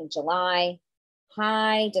pandemic in July,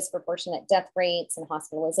 high disproportionate death rates and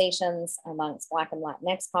hospitalizations amongst Black and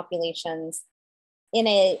Latinx populations in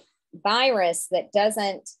a virus that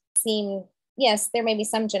doesn't seem, yes, there may be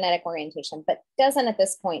some genetic orientation, but doesn't at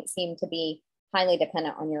this point seem to be highly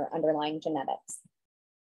dependent on your underlying genetics.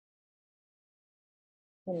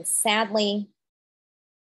 And sadly,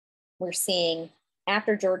 we're seeing,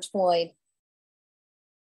 after George Floyd,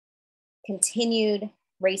 continued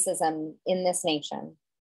racism in this nation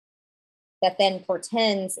that then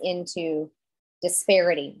portends into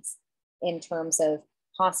disparities in terms of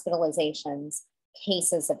hospitalizations,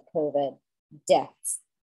 cases of COVID, deaths.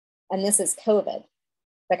 And this is COVID,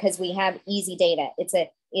 because we have easy data.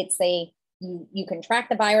 You can track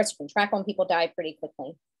the virus, you can track when people die pretty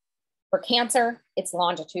quickly. For cancer, it's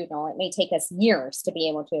longitudinal. It may take us years to be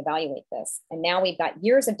able to evaluate this. And now we've got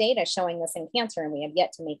years of data showing this in cancer, and we have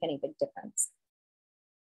yet to make any big difference.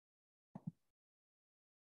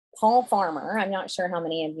 Paul Farmer, I'm not sure how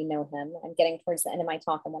many of you know him. I'm getting towards the end of my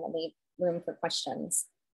talk. I want to leave room for questions.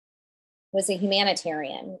 Was a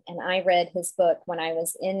humanitarian, and I read his book when I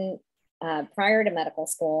was in, prior to medical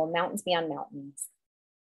school, Mountains Beyond Mountains.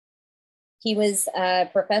 He was a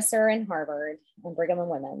professor in Harvard and Brigham and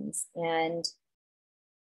Women's. And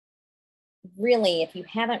really, if you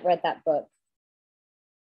haven't read that book,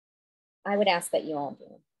 I would ask that you all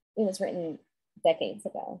do. It was written decades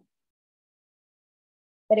ago.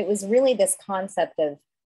 But it was really this concept of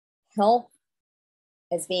health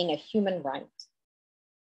as being a human right.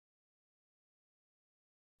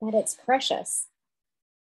 That it's precious.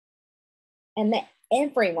 And that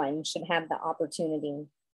everyone should have the opportunity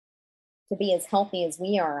to be as healthy as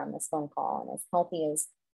we are on this phone call, and as healthy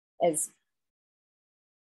as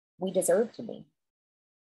we deserve to be.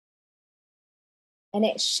 And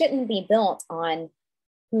it shouldn't be built on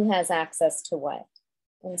who has access to what.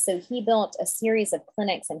 And so he built a series of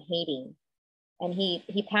clinics in Haiti, and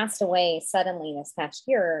he passed away suddenly this past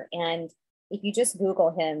year. And if you just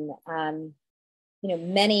Google him,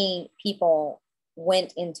 many people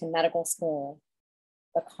went into medical school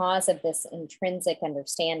because of this intrinsic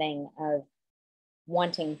understanding of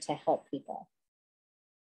wanting to help people.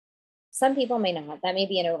 Some people may not. That may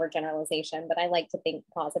be an overgeneralization, but I like to think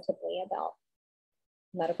positively about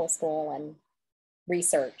medical school and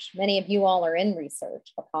research. Many of you all are in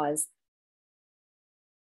research because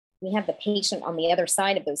we have the patient on the other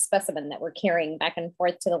side of those specimens that we're carrying back and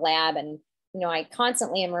forth to the lab. And, I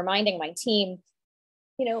constantly am reminding my team,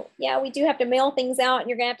 we do have to mail things out, and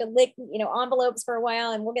you're going to have to lick, envelopes for a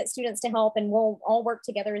while, and we'll get students to help, and we'll all work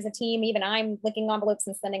together as a team. Even I'm licking envelopes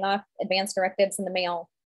and sending off advance directives in the mail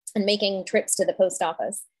and making trips to the post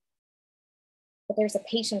office. But there's a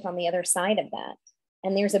patient on the other side of that.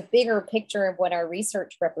 And there's a bigger picture of what our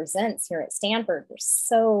research represents here at Stanford. We're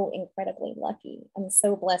so incredibly lucky. I'm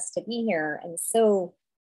so blessed to be here, and so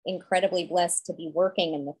incredibly blessed to be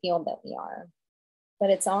working in the field that we are. But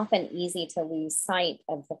it's often easy to lose sight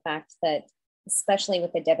of the fact that, especially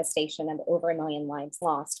with the devastation of over 1 million lives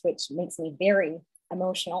lost, which makes me very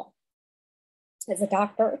emotional as a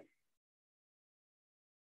doctor,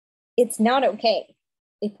 it's not okay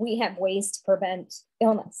if we have ways to prevent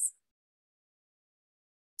illness.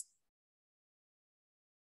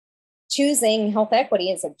 Choosing health equity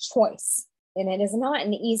is a choice, and it is not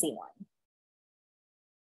an easy one.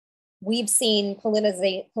 We've seen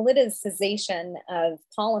politicization of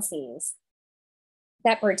policies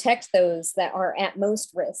that protect those that are at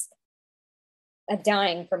most risk of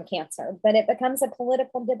dying from cancer, but it becomes a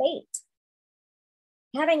political debate.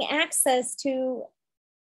 Having access to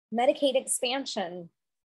Medicaid expansion,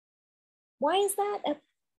 why is that a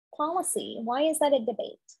policy? Why is that a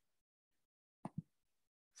debate?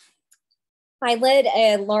 I led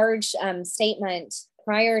a large statement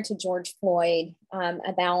prior to George Floyd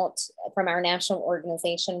from our national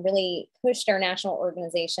organization, really pushed our national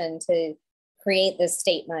organization to create this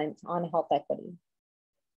statement on health equity.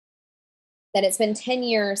 That it's been 10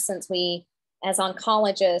 years since we, as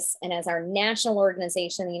oncologists and as our national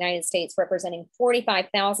organization in the United States, representing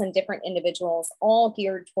 45,000 different individuals, all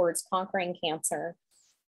geared towards conquering cancer,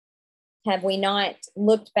 have we not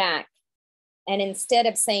looked back and, instead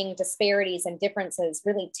of saying disparities and differences,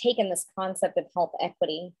 really taken this concept of health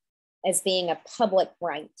equity as being a public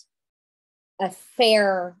right, a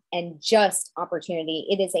fair and just opportunity.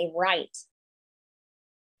 It is a right.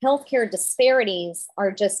 Healthcare disparities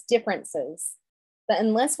are just differences. But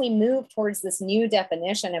unless we move towards this new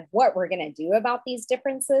definition of what we're going to do about these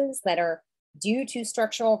differences that are due to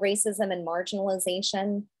structural racism and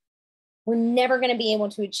marginalization, we're never going to be able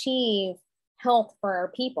to achieve health for our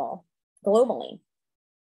people globally.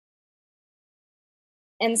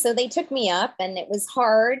 And so they took me up, and it was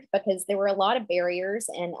hard because there were a lot of barriers,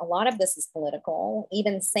 and a lot of this is political.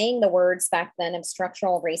 Even saying the words back then of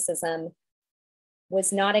structural racism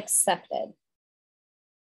was not accepted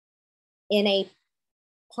in a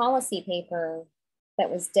policy paper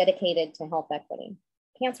that was dedicated to health equity,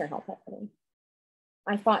 cancer health equity.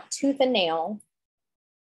 I fought tooth and nail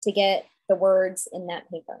to get the words in that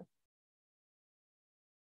paper.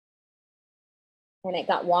 And it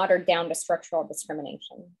got watered down to structural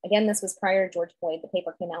discrimination. Again, this was prior to George Floyd. The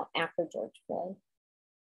paper came out after George Floyd.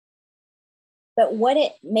 But what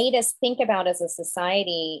it made us think about as a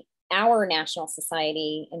society our national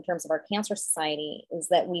society, in terms of our cancer society, is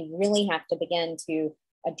that we really have to begin to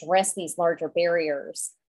address these larger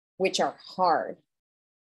barriers, which are hard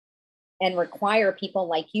and require people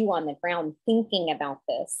like you on the ground thinking about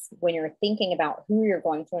this when you're thinking about who you're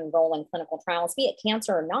going to enroll in clinical trials, be it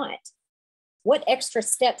cancer or not. What extra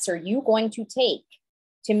steps are you going to take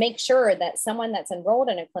to make sure that someone that's enrolled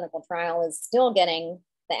in a clinical trial is still getting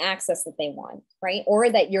the access that they want, right? Or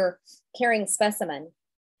that you're carrying specimen.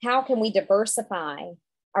 How can we diversify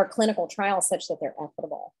our clinical trials such that they're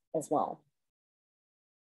equitable as well?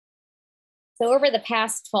 So over the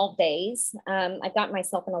past 12 days, I've gotten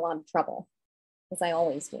myself in a lot of trouble, as I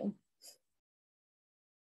always do.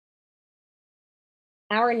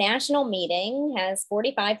 Our national meeting has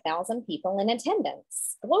 45,000 people in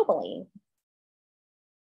attendance globally.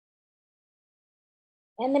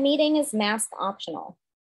 And the meeting is mask optional.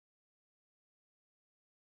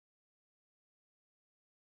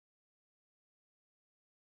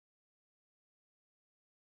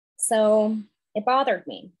 So it bothered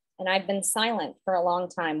me. And I've been silent for a long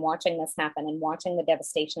time watching this happen and watching the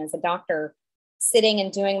devastation as a doctor, sitting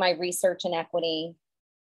and doing my research in equity,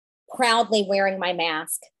 proudly wearing my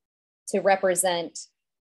mask to represent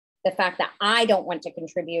the fact that I don't want to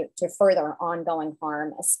contribute to further ongoing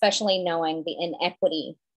harm, especially knowing the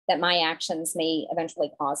inequity that my actions may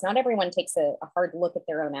eventually cause. Not everyone takes a hard look at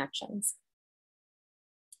their own actions.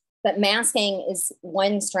 But masking is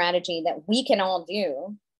one strategy that we can all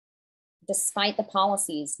do despite the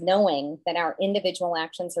policies, knowing that our individual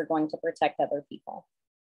actions are going to protect other people.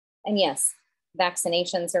 And yes,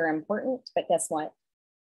 vaccinations are important, but guess what?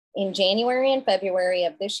 In January and February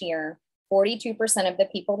of this year, 42% of the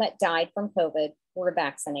people that died from COVID were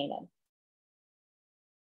vaccinated.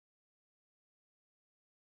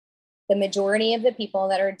 The majority of the people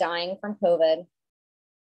that are dying from COVID,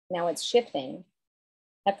 now it's shifting,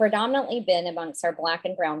 have predominantly been amongst our Black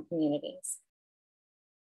and Brown communities.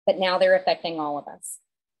 But now they're affecting all of us.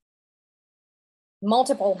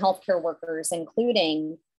 Multiple healthcare workers,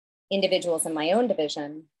 including individuals in my own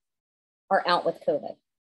division, are out with COVID,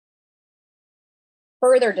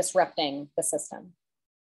 further disrupting the system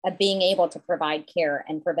of being able to provide care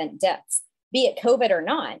and prevent deaths. Be it COVID or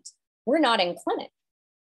not, we're not in clinic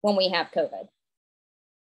when we have COVID.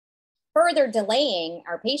 Further delaying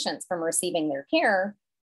our patients from receiving their care,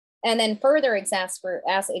 and then further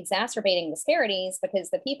exacerbating disparities,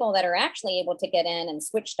 because the people that are actually able to get in and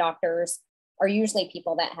switch doctors are usually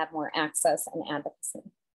people that have more access and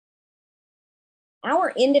advocacy.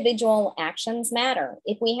 Our individual actions matter.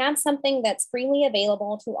 If we have something that's freely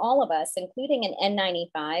available to all of us, including an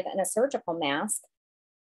N95 and a surgical mask,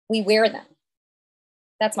 we wear them.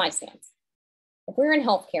 That's my stance. If we're in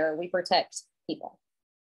healthcare, we protect people,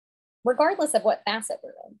 regardless of what facet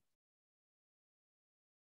we're in.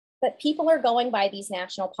 But people are going by these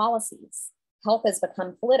national policies. Health has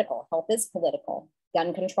become political. Health is political.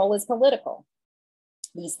 Gun control is political.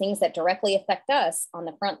 These things that directly affect us on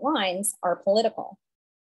the front lines are political.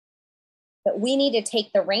 But we need to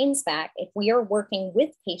take the reins back if we are working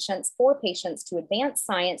with patients, for patients, to advance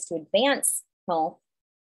science, to advance health,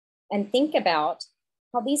 and think about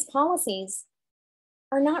how these policies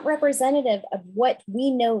are not representative of what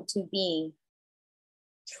we know to be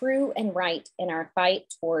true and right in our fight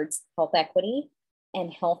towards health equity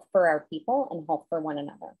and health for our people and health for one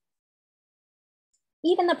another.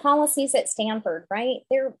 Even the policies at Stanford, right?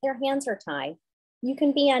 Their hands are tied. You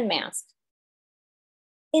can be unmasked.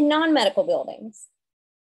 In non-medical buildings.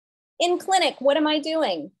 In clinic, what am I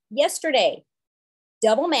doing? Yesterday,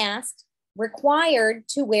 double masked, required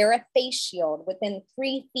to wear a face shield within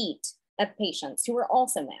 3 feet of patients who are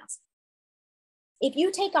also masked. If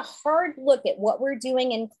you take a hard look at what we're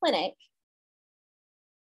doing in clinic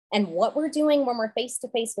and what we're doing when we're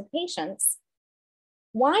face-to-face with patients,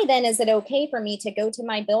 why then is it okay for me to go to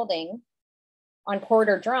my building on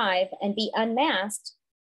Porter Drive and be unmasked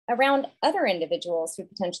around other individuals who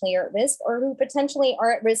potentially are at risk, or who potentially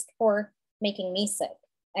are at risk for making me sick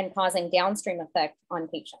and causing downstream effect on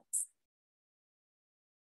patients?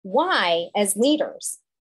 Why, as leaders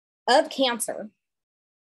of cancer,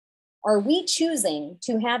 are we choosing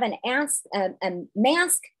to have a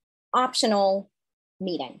mask optional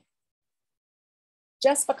meeting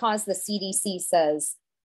just because the CDC says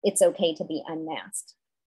it's okay to be unmasked?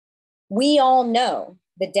 We all know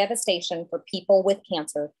the devastation for people with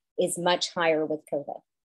cancer is much higher with COVID.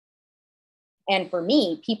 And for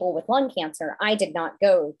me, people with lung cancer, I did not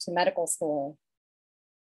go to medical school,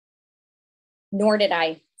 nor did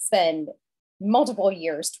I spend multiple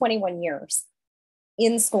years, 21 years,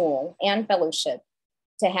 in school and fellowship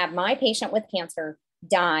to have my patient with cancer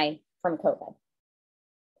die from COVID.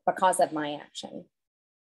 because of my action.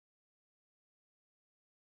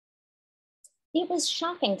 It was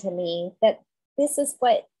shocking to me that this is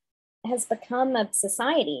what has become of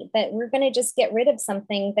society, that we're going to just get rid of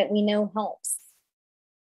something that we know helps.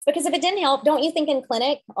 Because if it didn't help, don't you think in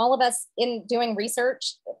clinic, all of us in doing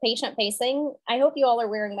research, patient facing, I hope you all are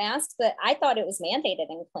wearing masks, but I thought it was mandated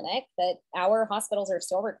in clinic that our hospitals are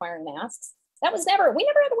still requiring masks. We never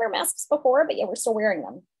had to wear masks before, but yeah, we're still wearing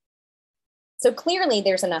them. So clearly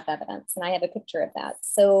there's enough evidence, and I have a picture of that.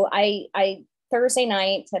 So I Thursday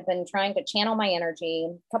night have been trying to channel my energy.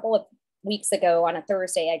 A couple of weeks ago on a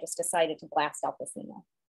Thursday, I just decided to blast out this email,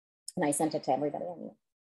 and I sent it to everybody I knew.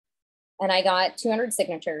 And I got 200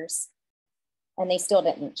 signatures, and they still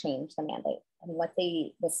didn't change the mandate. And what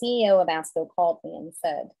the CEO of ASCO called me and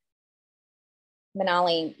said,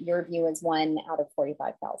 Manali, your view is 1 out of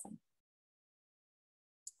 45,000.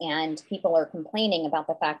 And people are complaining about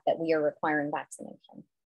the fact that we are requiring vaccination.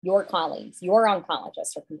 Your colleagues, your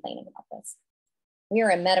oncologists are complaining about this. We are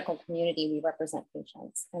a medical community, we represent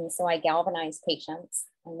patients. And so I galvanized patients,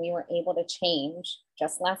 and we were able to change.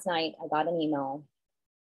 Just last night, I got an email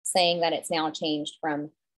saying that it's now changed from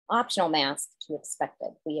optional mask to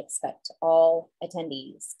expected. We expect all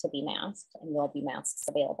attendees to be masked, and there'll be masks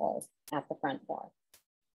available at the front door.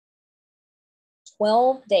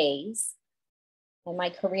 12 days and my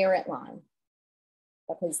career at line,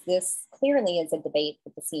 because this clearly is a debate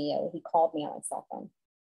with the CEO. He called me on my cell phone.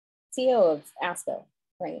 CEO of ASCO,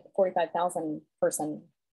 right? 45,000 person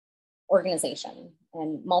organization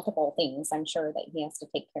and multiple things I'm sure that he has to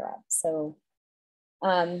take care of. So,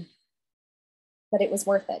 but it was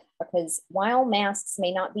worth it, because while masks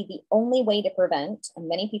may not be the only way to prevent, and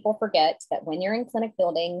many people forget that when you're in clinic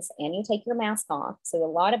buildings and you take your mask off, so a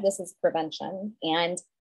lot of this is prevention and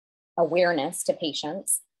awareness to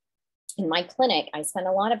patients. In my clinic, I spend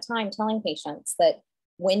a lot of time telling patients that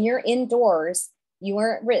when you're indoors, you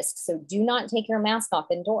are at risk. So do not take your mask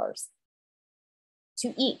off indoors.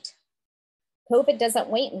 To eat. COVID doesn't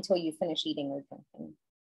wait until you finish eating or drinking.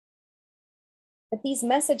 But these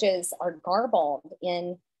messages are garbled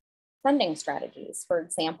in funding strategies. For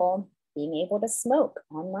example, being able to smoke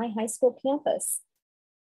on my high school campus.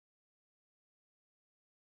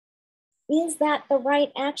 Is that the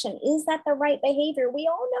right action? Is that the right behavior? We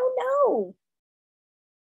all know no.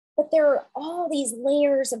 But there are all these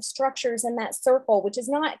layers of structures in that circle, which is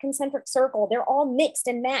not a concentric circle. They're all mixed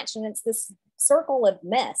and matched, and it's this circle of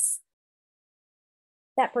mess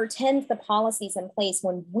that pretends the policies in place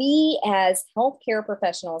when we as healthcare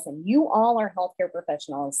professionals, and you all are healthcare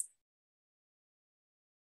professionals,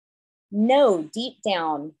 know deep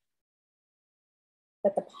down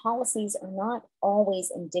that the policies are not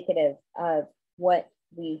always indicative of what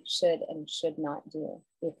we should and should not do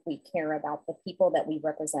if we care about the people that we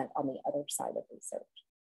represent on the other side of research.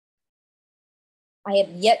 I have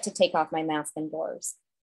yet to take off my mask indoors.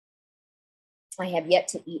 I have yet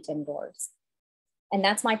to eat indoors. And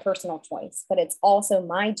that's my personal choice, but it's also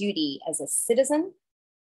my duty as a citizen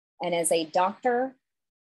and as a doctor,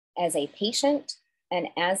 as a patient, and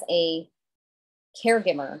as a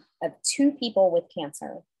caregiver of 2 people with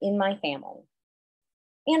cancer in my family,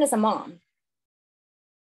 and as a mom,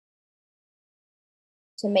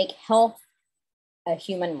 to make health a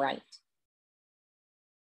human right.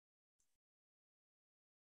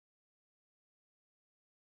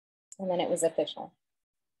 And then it was official.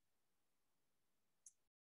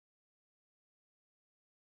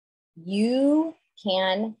 You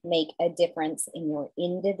can make a difference in your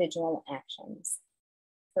individual actions.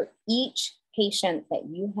 For each patient that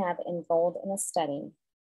you have enrolled in a study,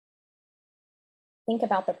 think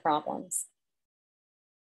about the problems.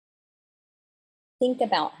 Think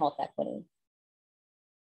about health equity.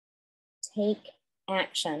 Take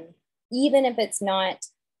action, even if it's not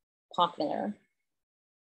popular.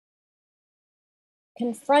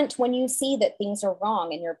 Confront when you see that things are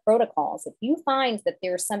wrong in your protocols. If you find that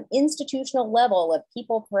there's some institutional level of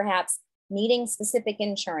people perhaps needing specific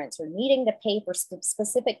insurance or needing to pay for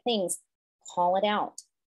specific things, call it out.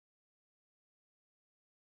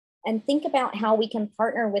 And think about how we can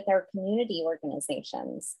partner with our community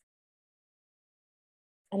organizations.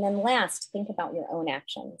 And then last, think about your own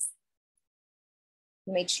actions.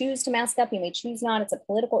 You may choose to mask up, you may choose not, it's a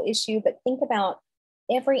political issue, but think about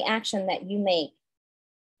every action that you make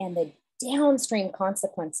and the downstream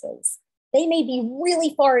consequences. They may be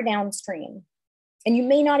really far downstream, and you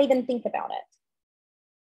may not even think about it.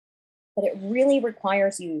 But it really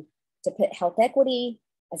requires you to put health equity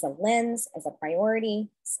as a lens, as a priority,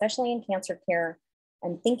 especially in cancer care.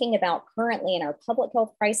 I'm thinking about currently in our public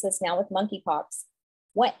health crisis now with monkeypox,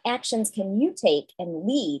 what actions can you take and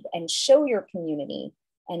lead and show your community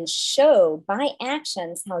and show by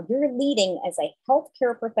actions how you're leading as a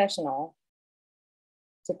healthcare professional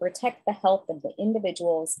to protect the health of the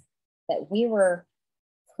individuals that we were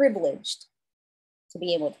privileged to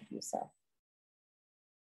be able to do so.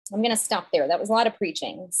 I'm going to stop there. That was a lot of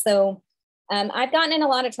preaching. So I've gotten in a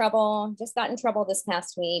lot of trouble, just got in trouble this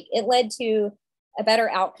past week. It led to a better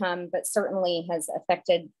outcome, but certainly has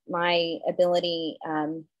affected my ability,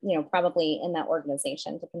 probably in that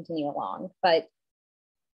organization to continue along. But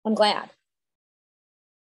I'm glad,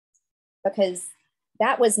 because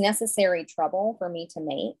that was necessary trouble for me to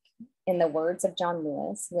make, in the words of John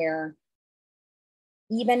Lewis, where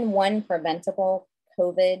even one preventable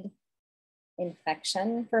COVID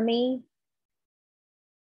infection for me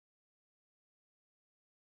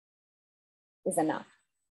is enough.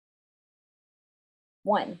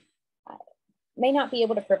 One, I may not be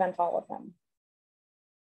able to prevent all of them,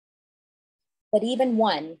 but even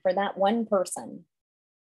one, for that one person.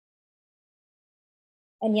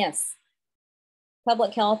 And yes,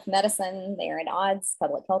 public health, medicine, they are at odds.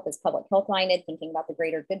 Public health is public health minded, thinking about the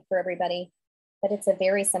greater good for everybody. But it's a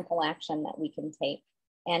very simple action that we can take.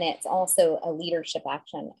 And it's also a leadership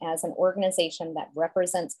action as an organization that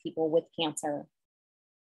represents people with cancer.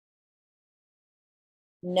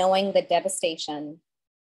 Knowing the devastation,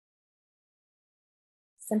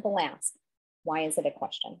 simple ask, why is it a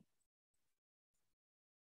question?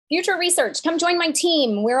 Future research, come join my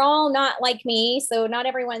team. We're all not like me, so not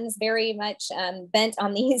everyone's very much bent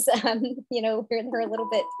on these, they're a little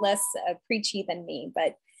bit less preachy than me,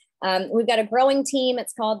 but we've got a growing team.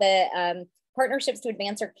 It's called the Partnerships to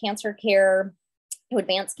Advance Cancer Care.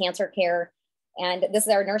 And this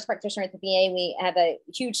is our nurse practitioner at the VA. We have a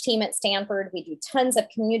huge team at Stanford. We do tons of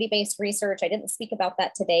community-based research. I didn't speak about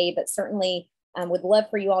that today, but certainly would love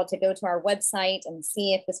for you all to go to our website and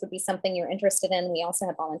see if this would be something you're interested in. We also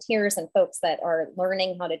have volunteers and folks that are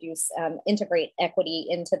learning how to do integrate equity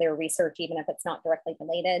into their research, even if it's not directly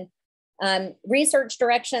related. Research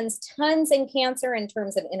directions, tons in cancer in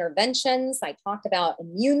terms of interventions. I talked about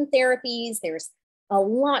immune therapies. There's a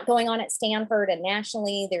lot going on at Stanford and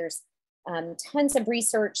nationally. There's tons of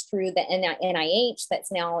research through the NIH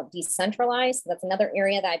that's now decentralized. So that's another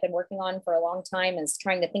area that I've been working on for a long time, is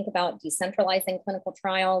trying to think about decentralizing clinical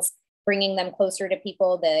trials, bringing them closer to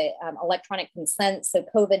people, the electronic consent. So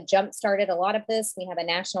COVID jump-started a lot of this. We have a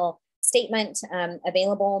national statement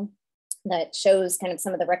available that shows kind of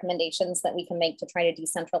some of the recommendations that we can make to try to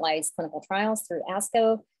decentralize clinical trials through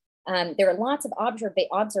ASCO. There are lots of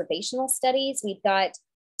observational studies. We've got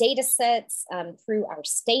data sets through our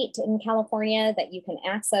state in California that you can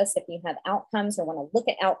access if you have outcomes or want to look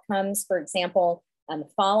at outcomes. For example,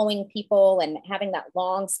 following people and having that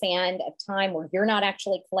long span of time where you're not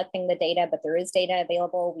actually collecting the data, but there is data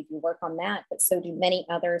available. We do work on that, but so do many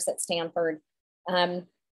others at Stanford.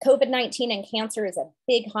 COVID-19 and cancer is a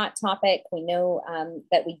big hot topic. We know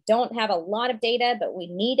that we don't have a lot of data, but we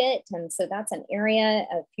need it. And so that's an area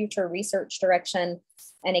of future research direction.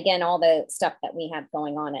 And again, all the stuff that we have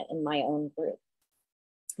going on in my own group.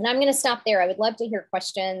 And I'm going to stop there. I would love to hear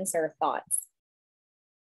questions or thoughts.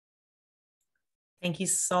 Thank you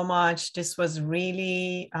so much. This was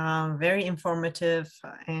really very informative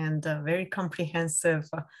and very comprehensive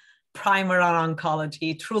primer on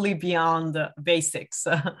oncology, truly beyond the basics.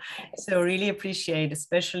 So really appreciate,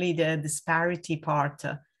 especially the disparity part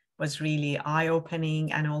was really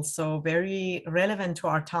eye-opening and also very relevant to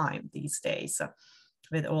our time these days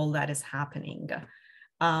with all that is happening.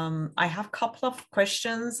 I have a couple of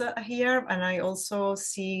questions here, and I also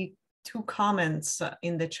see two comments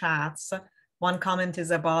in the chats. One comment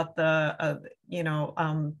is about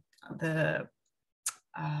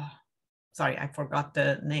sorry, I forgot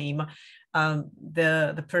the name.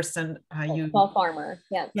 The person Paul Farmer,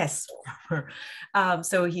 yeah. Yes.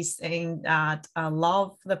 So he's saying that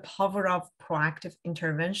love the power of proactive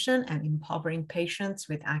intervention and empowering patients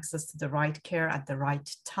with access to the right care at the right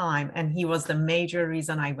time. And he was the major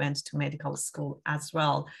reason I went to medical school as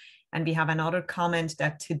well. And we have another comment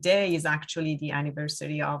that today is actually the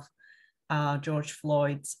anniversary of George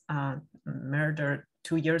Floyd's murder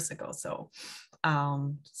 2 years ago. So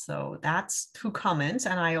that's two comments.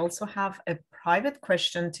 And I also have a private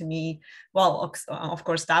question to me. Well, of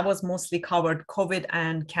course, that was mostly covered COVID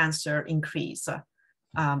and cancer increase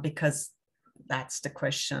because that's the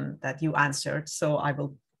question that you answered. So I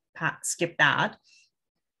will skip that.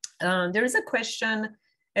 There is a question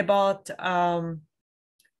about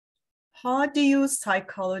how do you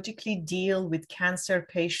psychologically deal with cancer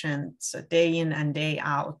patients day in and day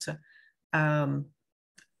out?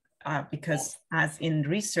 Because as in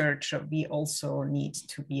research, we also need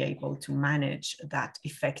to be able to manage that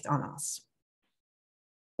effect on us.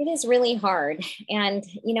 It is really hard. And,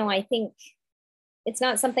 I think it's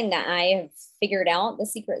not something that I have figured out the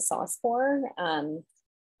secret sauce for,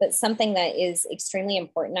 but something that is extremely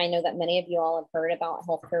important. I know that many of you all have heard about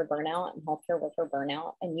healthcare burnout and healthcare worker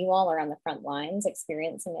burnout, and you all are on the front lines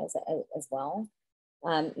experiencing as well.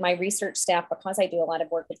 My research staff, because I do a lot of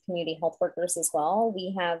work with community health workers as well,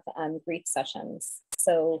 we have grief sessions.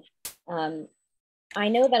 So I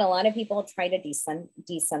know that a lot of people try to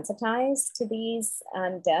desensitize to these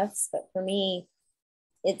deaths, but for me,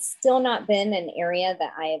 it's still not been an area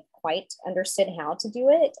that I have quite understood how to do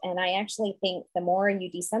it. And I actually think the more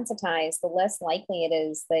you desensitize, the less likely it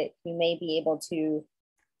is that you may be able to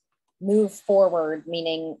move forward,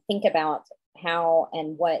 meaning think about how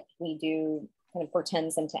and what we do kind of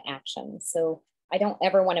portends into action. So I don't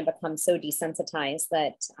ever want to become so desensitized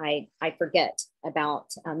that I forget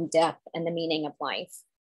about death and the meaning of life.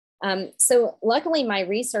 So luckily my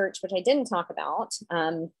research, which I didn't talk about,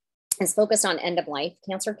 is focused on end-of-life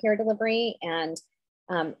cancer care delivery and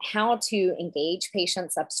how to engage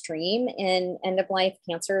patients upstream in end-of-life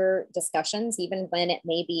cancer discussions, even when it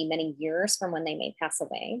may be many years from when they may pass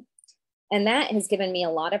away. And that has given me a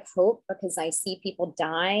lot of hope because I see people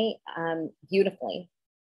die beautifully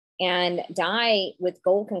and die with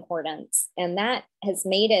goal concordance. And that has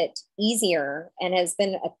made it easier and has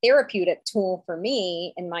been a therapeutic tool for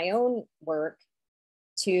me in my own work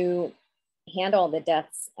to handle the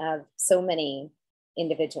deaths of so many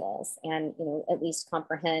individuals and, at least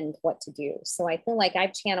comprehend what to do. So I feel like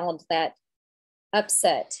I've channeled that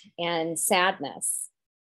upset and sadness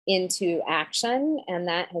into action, and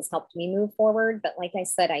that has helped me move forward. But like I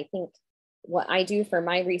said, I think what I do for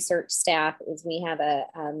my research staff is we have a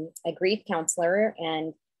grief counselor,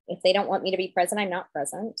 and if they don't want me to be present, I'm not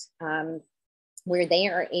present, where they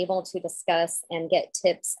are able to discuss and get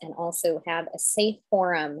tips and also have a safe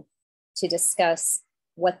forum to discuss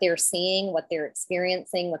what they're seeing, what they're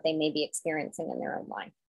experiencing, what they may be experiencing in their own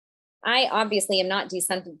life. I obviously am not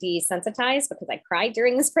desensitized because I cried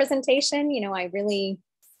during this presentation. I really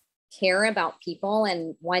care about people,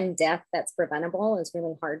 and one death that's preventable is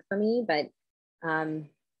really hard for me. But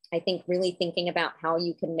I think really thinking about how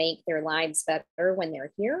you can make their lives better when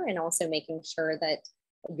they're here, and also making sure that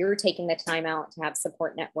you're taking the time out to have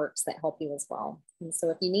support networks that help you as well. And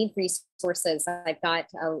so if you need resources, I've got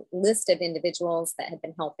a list of individuals that have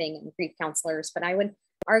been helping and grief counselors, but I would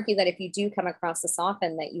argue that if you do come across this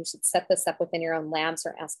often, that you should set this up within your own labs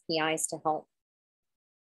or ask PIs to help.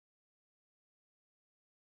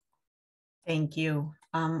 Thank you.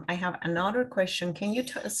 I have another question. Can you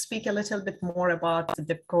speak a little bit more about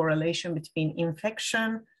the correlation between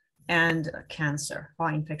infection and cancer, how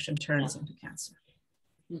infection turns into cancer?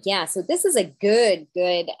 Yeah, so this is a good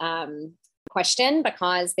question,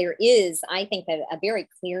 because there is, I think, a very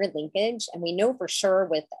clear linkage, and we know for sure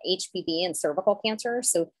with HPV and cervical cancer.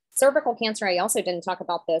 So cervical cancer, I also didn't talk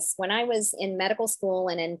about this. When I was in medical school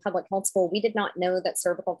and in public health school, we did not know that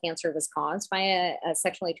cervical cancer was caused by a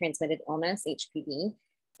sexually transmitted illness, HPV.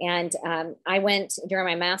 And I went during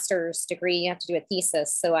my master's degree, you have to do a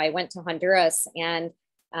thesis. So I went to Honduras and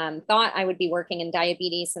thought I would be working in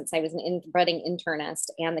diabetes since I was an budding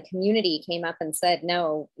internist, and the community came up and said,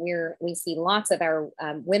 no, we see lots of our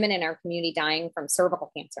women in our community dying from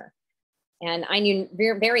cervical cancer. And I knew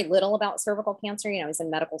very little about cervical cancer. I was in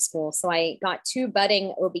medical school. So I got two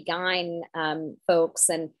budding OB-GYN folks,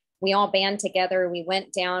 and we all band together. We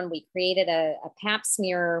went down, we created a pap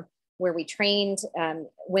smear where we trained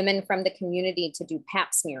women from the community to do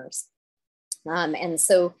pap smears. And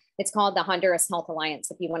so it's called the Honduras Health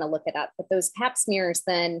Alliance, if you want to look it up. But those pap smears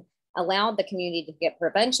then allowed the community to get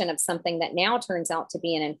prevention of something that now turns out to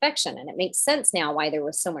be an infection. And it makes sense now why there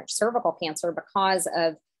was so much cervical cancer, because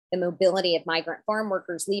of the mobility of migrant farm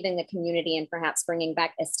workers leaving the community and perhaps bringing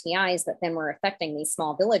back STIs that then were affecting these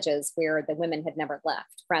small villages where the women had never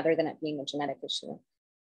left, rather than it being a genetic issue.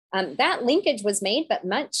 That linkage was made, but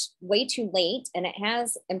way too late. And it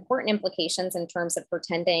has important implications in terms of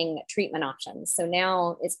pretending treatment options. So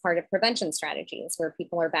now it's part of prevention strategies where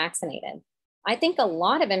people are vaccinated. I think a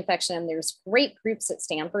lot of infection, and there's great groups at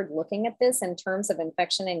Stanford looking at this in terms of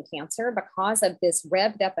infection and cancer because of this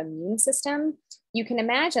revved up immune system. You can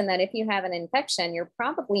imagine that if you have an infection, you're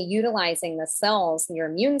probably utilizing the cells, your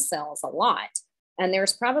immune cells, a lot. And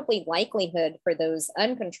there's probably likelihood for those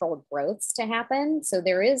uncontrolled growths to happen. So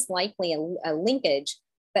there is likely a linkage,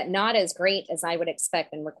 but not as great as I would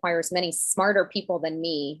expect, and requires many smarter people than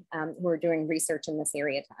me who are doing research in this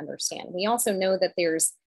area to understand. We also know that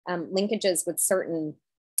there's linkages with certain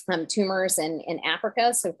tumors in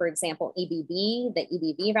Africa. So for example, EBV, the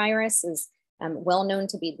EBV virus is well known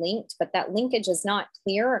to be linked, but that linkage is not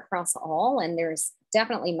clear across all. And there's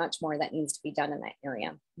definitely much more that needs to be done in that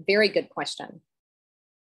area. Very good question.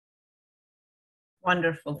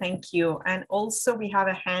 Wonderful, thank you. And also we have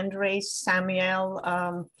a hand raised.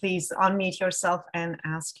 Samuel, please unmute yourself and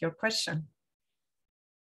ask your question.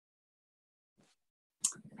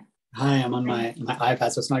 Hi, I'm on my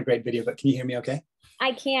iPad, so it's not a great video, but can you hear me okay?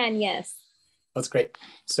 I can, yes. That's great.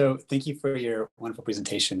 So thank you for your wonderful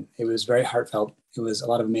presentation. It was very heartfelt. It was a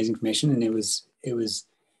lot of amazing information, and it was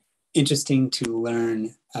interesting to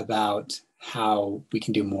learn about how we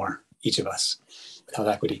can do more, each of us, with health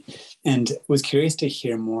equity. And was curious to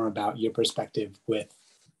hear more about your perspective with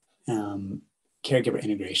caregiver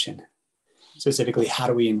integration. Specifically, how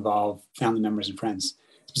do we involve family members and friends?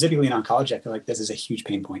 Specifically in oncology, I feel like this is a huge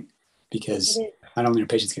pain point because not only are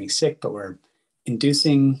patients getting sick, but we're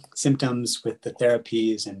inducing symptoms with the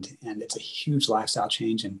therapies, and it's a huge lifestyle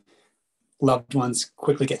change, and loved ones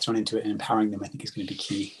quickly get thrown into it, and empowering them, I think, is going to be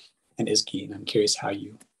key and is key. And I'm curious how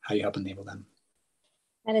you help enable them.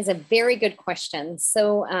 That is a very good question.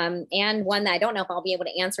 So, and one that I don't know if I'll be able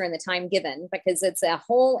to answer in the time given, because it's a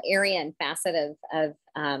whole area and facet of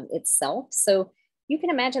itself. So you can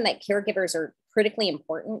imagine that caregivers are critically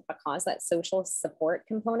important because that social support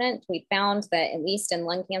component. We found that at least in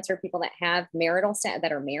lung cancer, people that have marital status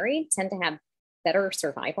that are married tend to have better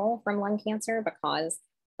survival from lung cancer because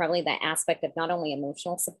probably that aspect of not only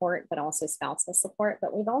emotional support, but also spousal support.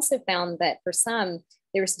 But we've also found that for some,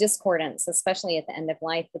 there's discordance, especially at the end of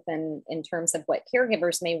life, within in terms of what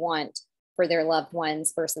caregivers may want for their loved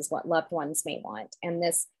ones versus what loved ones may want. And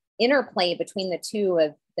this interplay between the two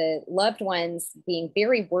of the loved ones being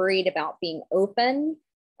very worried about being open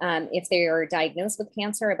if they are diagnosed with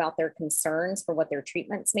cancer, about their concerns for what their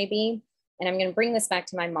treatments may be. And I'm going to bring this back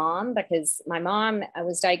to my mom, because my mom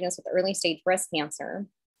was diagnosed with early stage breast cancer.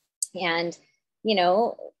 And, you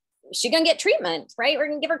know, she's going to get treatment, right? We're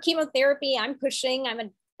going to give her chemotherapy. I'm pushing,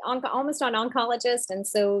 almost an oncologist. And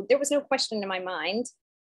so there was no question in my mind.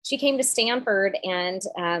 She came to Stanford, and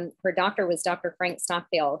her doctor was Dr. Frank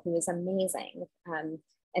Stockdale, who was amazing.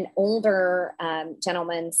 An older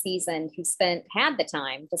gentleman, seasoned, who had the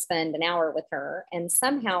time to spend an hour with her, and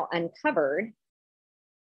somehow uncovered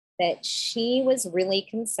that she was really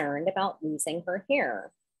concerned about losing her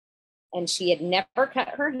hair. And she had never cut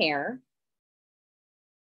her hair.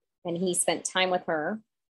 And he spent time with her.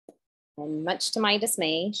 And much to my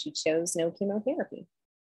dismay, she chose no chemotherapy.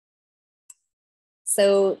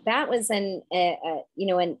 So that was an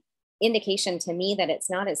indication to me that it's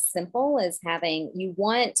not as simple as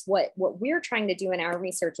what we're trying to do in our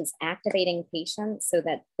research is activating patients so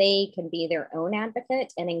that they can be their own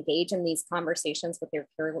advocate and engage in these conversations with their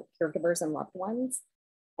caregivers and loved ones.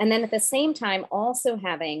 And then at the same time, also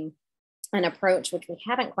having an approach, which we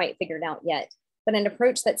haven't quite figured out yet, but an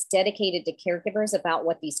approach that's dedicated to caregivers about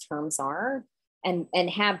what these terms are, and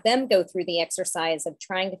have them go through the exercise of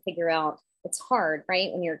trying to figure out. It's hard,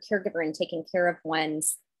 right? When you're a caregiver and taking care of one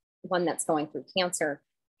that's going through cancer,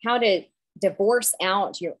 how to divorce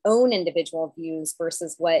out your own individual views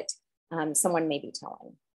versus what someone may be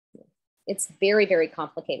telling. It's very, very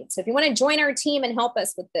complicated. So if you want to join our team and help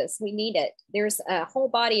us with this, we need it. There's a whole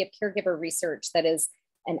body of caregiver research that is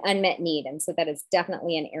an unmet need. And so that is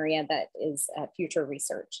definitely an area that is future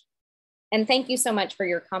research. And thank you so much for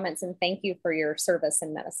your comments, and thank you for your service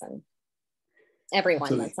in medicine. Everyone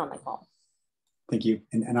Absolutely. That's on my call. Thank you.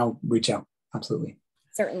 And I'll reach out. Absolutely.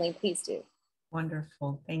 Certainly, please do.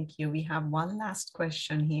 Wonderful. Thank you. We have one last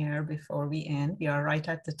question here before we end. We are right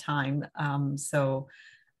at the time.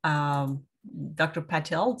 Dr.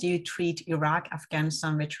 Patel, do you treat Iraq,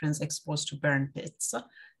 Afghanistan veterans exposed to burn pits?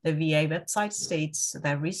 The VA website states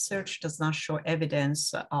that research does not show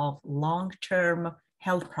evidence of long-term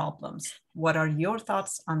health problems. What are your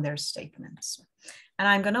thoughts on their statements? And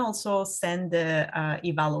I'm going to also send the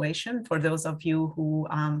evaluation for those of you who,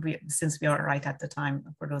 since we are right at the time,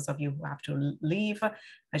 for those of you who have to leave,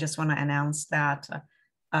 I just want to announce that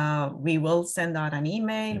we will send out an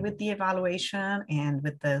email with the evaluation and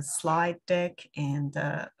with the slide deck and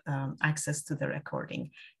access to the recording.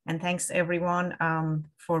 And thanks everyone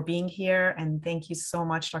for being here. And thank you so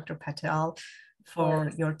much, Dr. Patel, for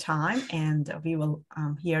your time. And we will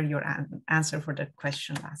hear your answer for the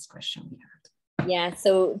last question we had. Yeah,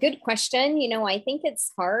 so good question. You know, I think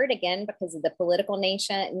it's hard, again, because of the political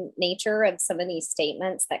nature of some of these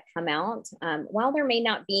statements that come out. While there may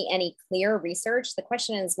not be any clear research, the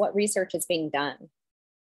question is what research is being done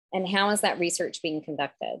and how is that research being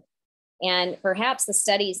conducted? And perhaps the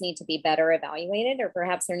studies need to be better evaluated, or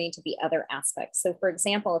perhaps there need to be other aspects. So for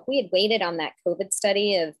example, if we had waited on that COVID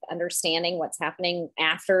study of understanding what's happening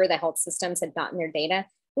after the health systems had gotten their data,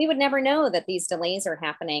 we would never know that these delays are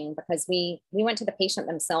happening, because we went to the patient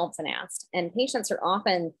themselves and asked. And patients are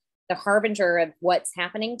often the harbinger of what's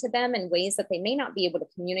happening to them in ways that they may not be able to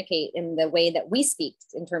communicate in the way that we speak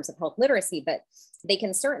in terms of health literacy, but they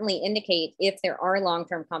can certainly indicate if there are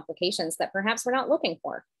long-term complications that perhaps we're not looking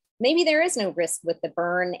for. Maybe there is no risk with the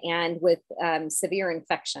burn and with severe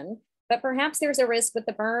infection, but perhaps there's a risk with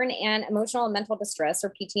the burn and emotional and mental distress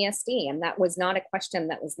or PTSD, and that was not a question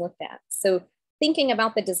that was looked at. So thinking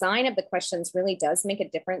about the design of the questions really does make a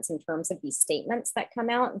difference in terms of these statements that come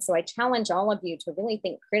out. And so I challenge all of you to really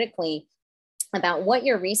think critically about what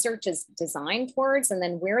your research is designed towards, and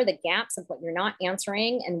then where are the gaps of what you're not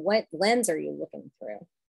answering, and what lens are you looking through.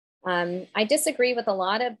 I disagree with a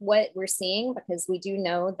lot of what we're seeing, because we do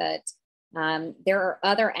know that there are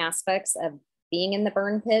other aspects of being in the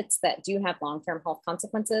burn pits that do have long-term health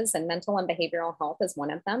consequences, and mental and behavioral health is one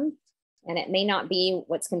of them. And it may not be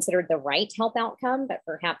what's considered the right health outcome, but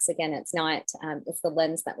perhaps, again, it's not, it's the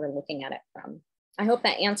lens that we're looking at it from. I hope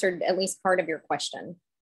that answered at least part of your question.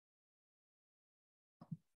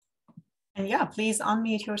 And yeah, please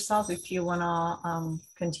unmute yourself if you want to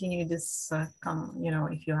continue this,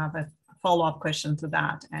 if you have a follow-up question to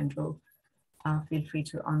that, Andrew, feel free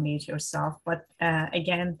to unmute yourself. But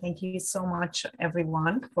again, thank you so much,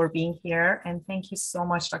 everyone, for being here. And thank you so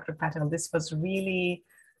much, Dr. Patel. This was really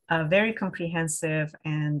very comprehensive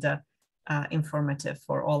and informative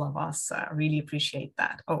for all of us. I really appreciate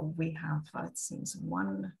that. Oh, we have, it seems,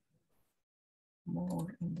 one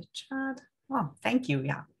more in the chat. Oh, thank you.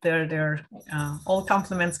 Yeah, there are all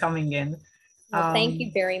compliments coming in. Well, thank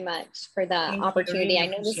you very much for the opportunity. I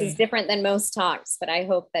know this is different than most talks, but I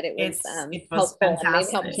hope that it was helpful and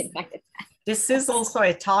maybe help get back to that. This is also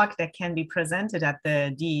a talk that can be presented at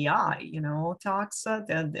the DEI, talks,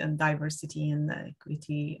 the diversity and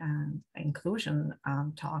equity and inclusion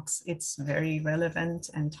talks. It's very relevant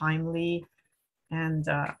and timely. And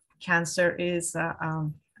cancer is,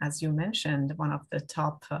 as you mentioned, one of the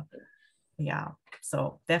top,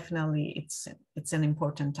 so definitely it's an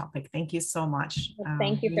important topic. Thank you so much.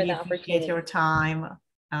 Thank you for the opportunity. Appreciate your time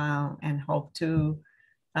and hope to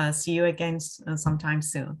see you again sometime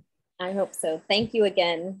soon. I hope so. Thank you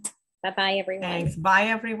again. Bye-bye, everyone. Thanks. Bye,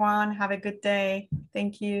 everyone. Have a good day.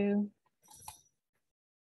 Thank you.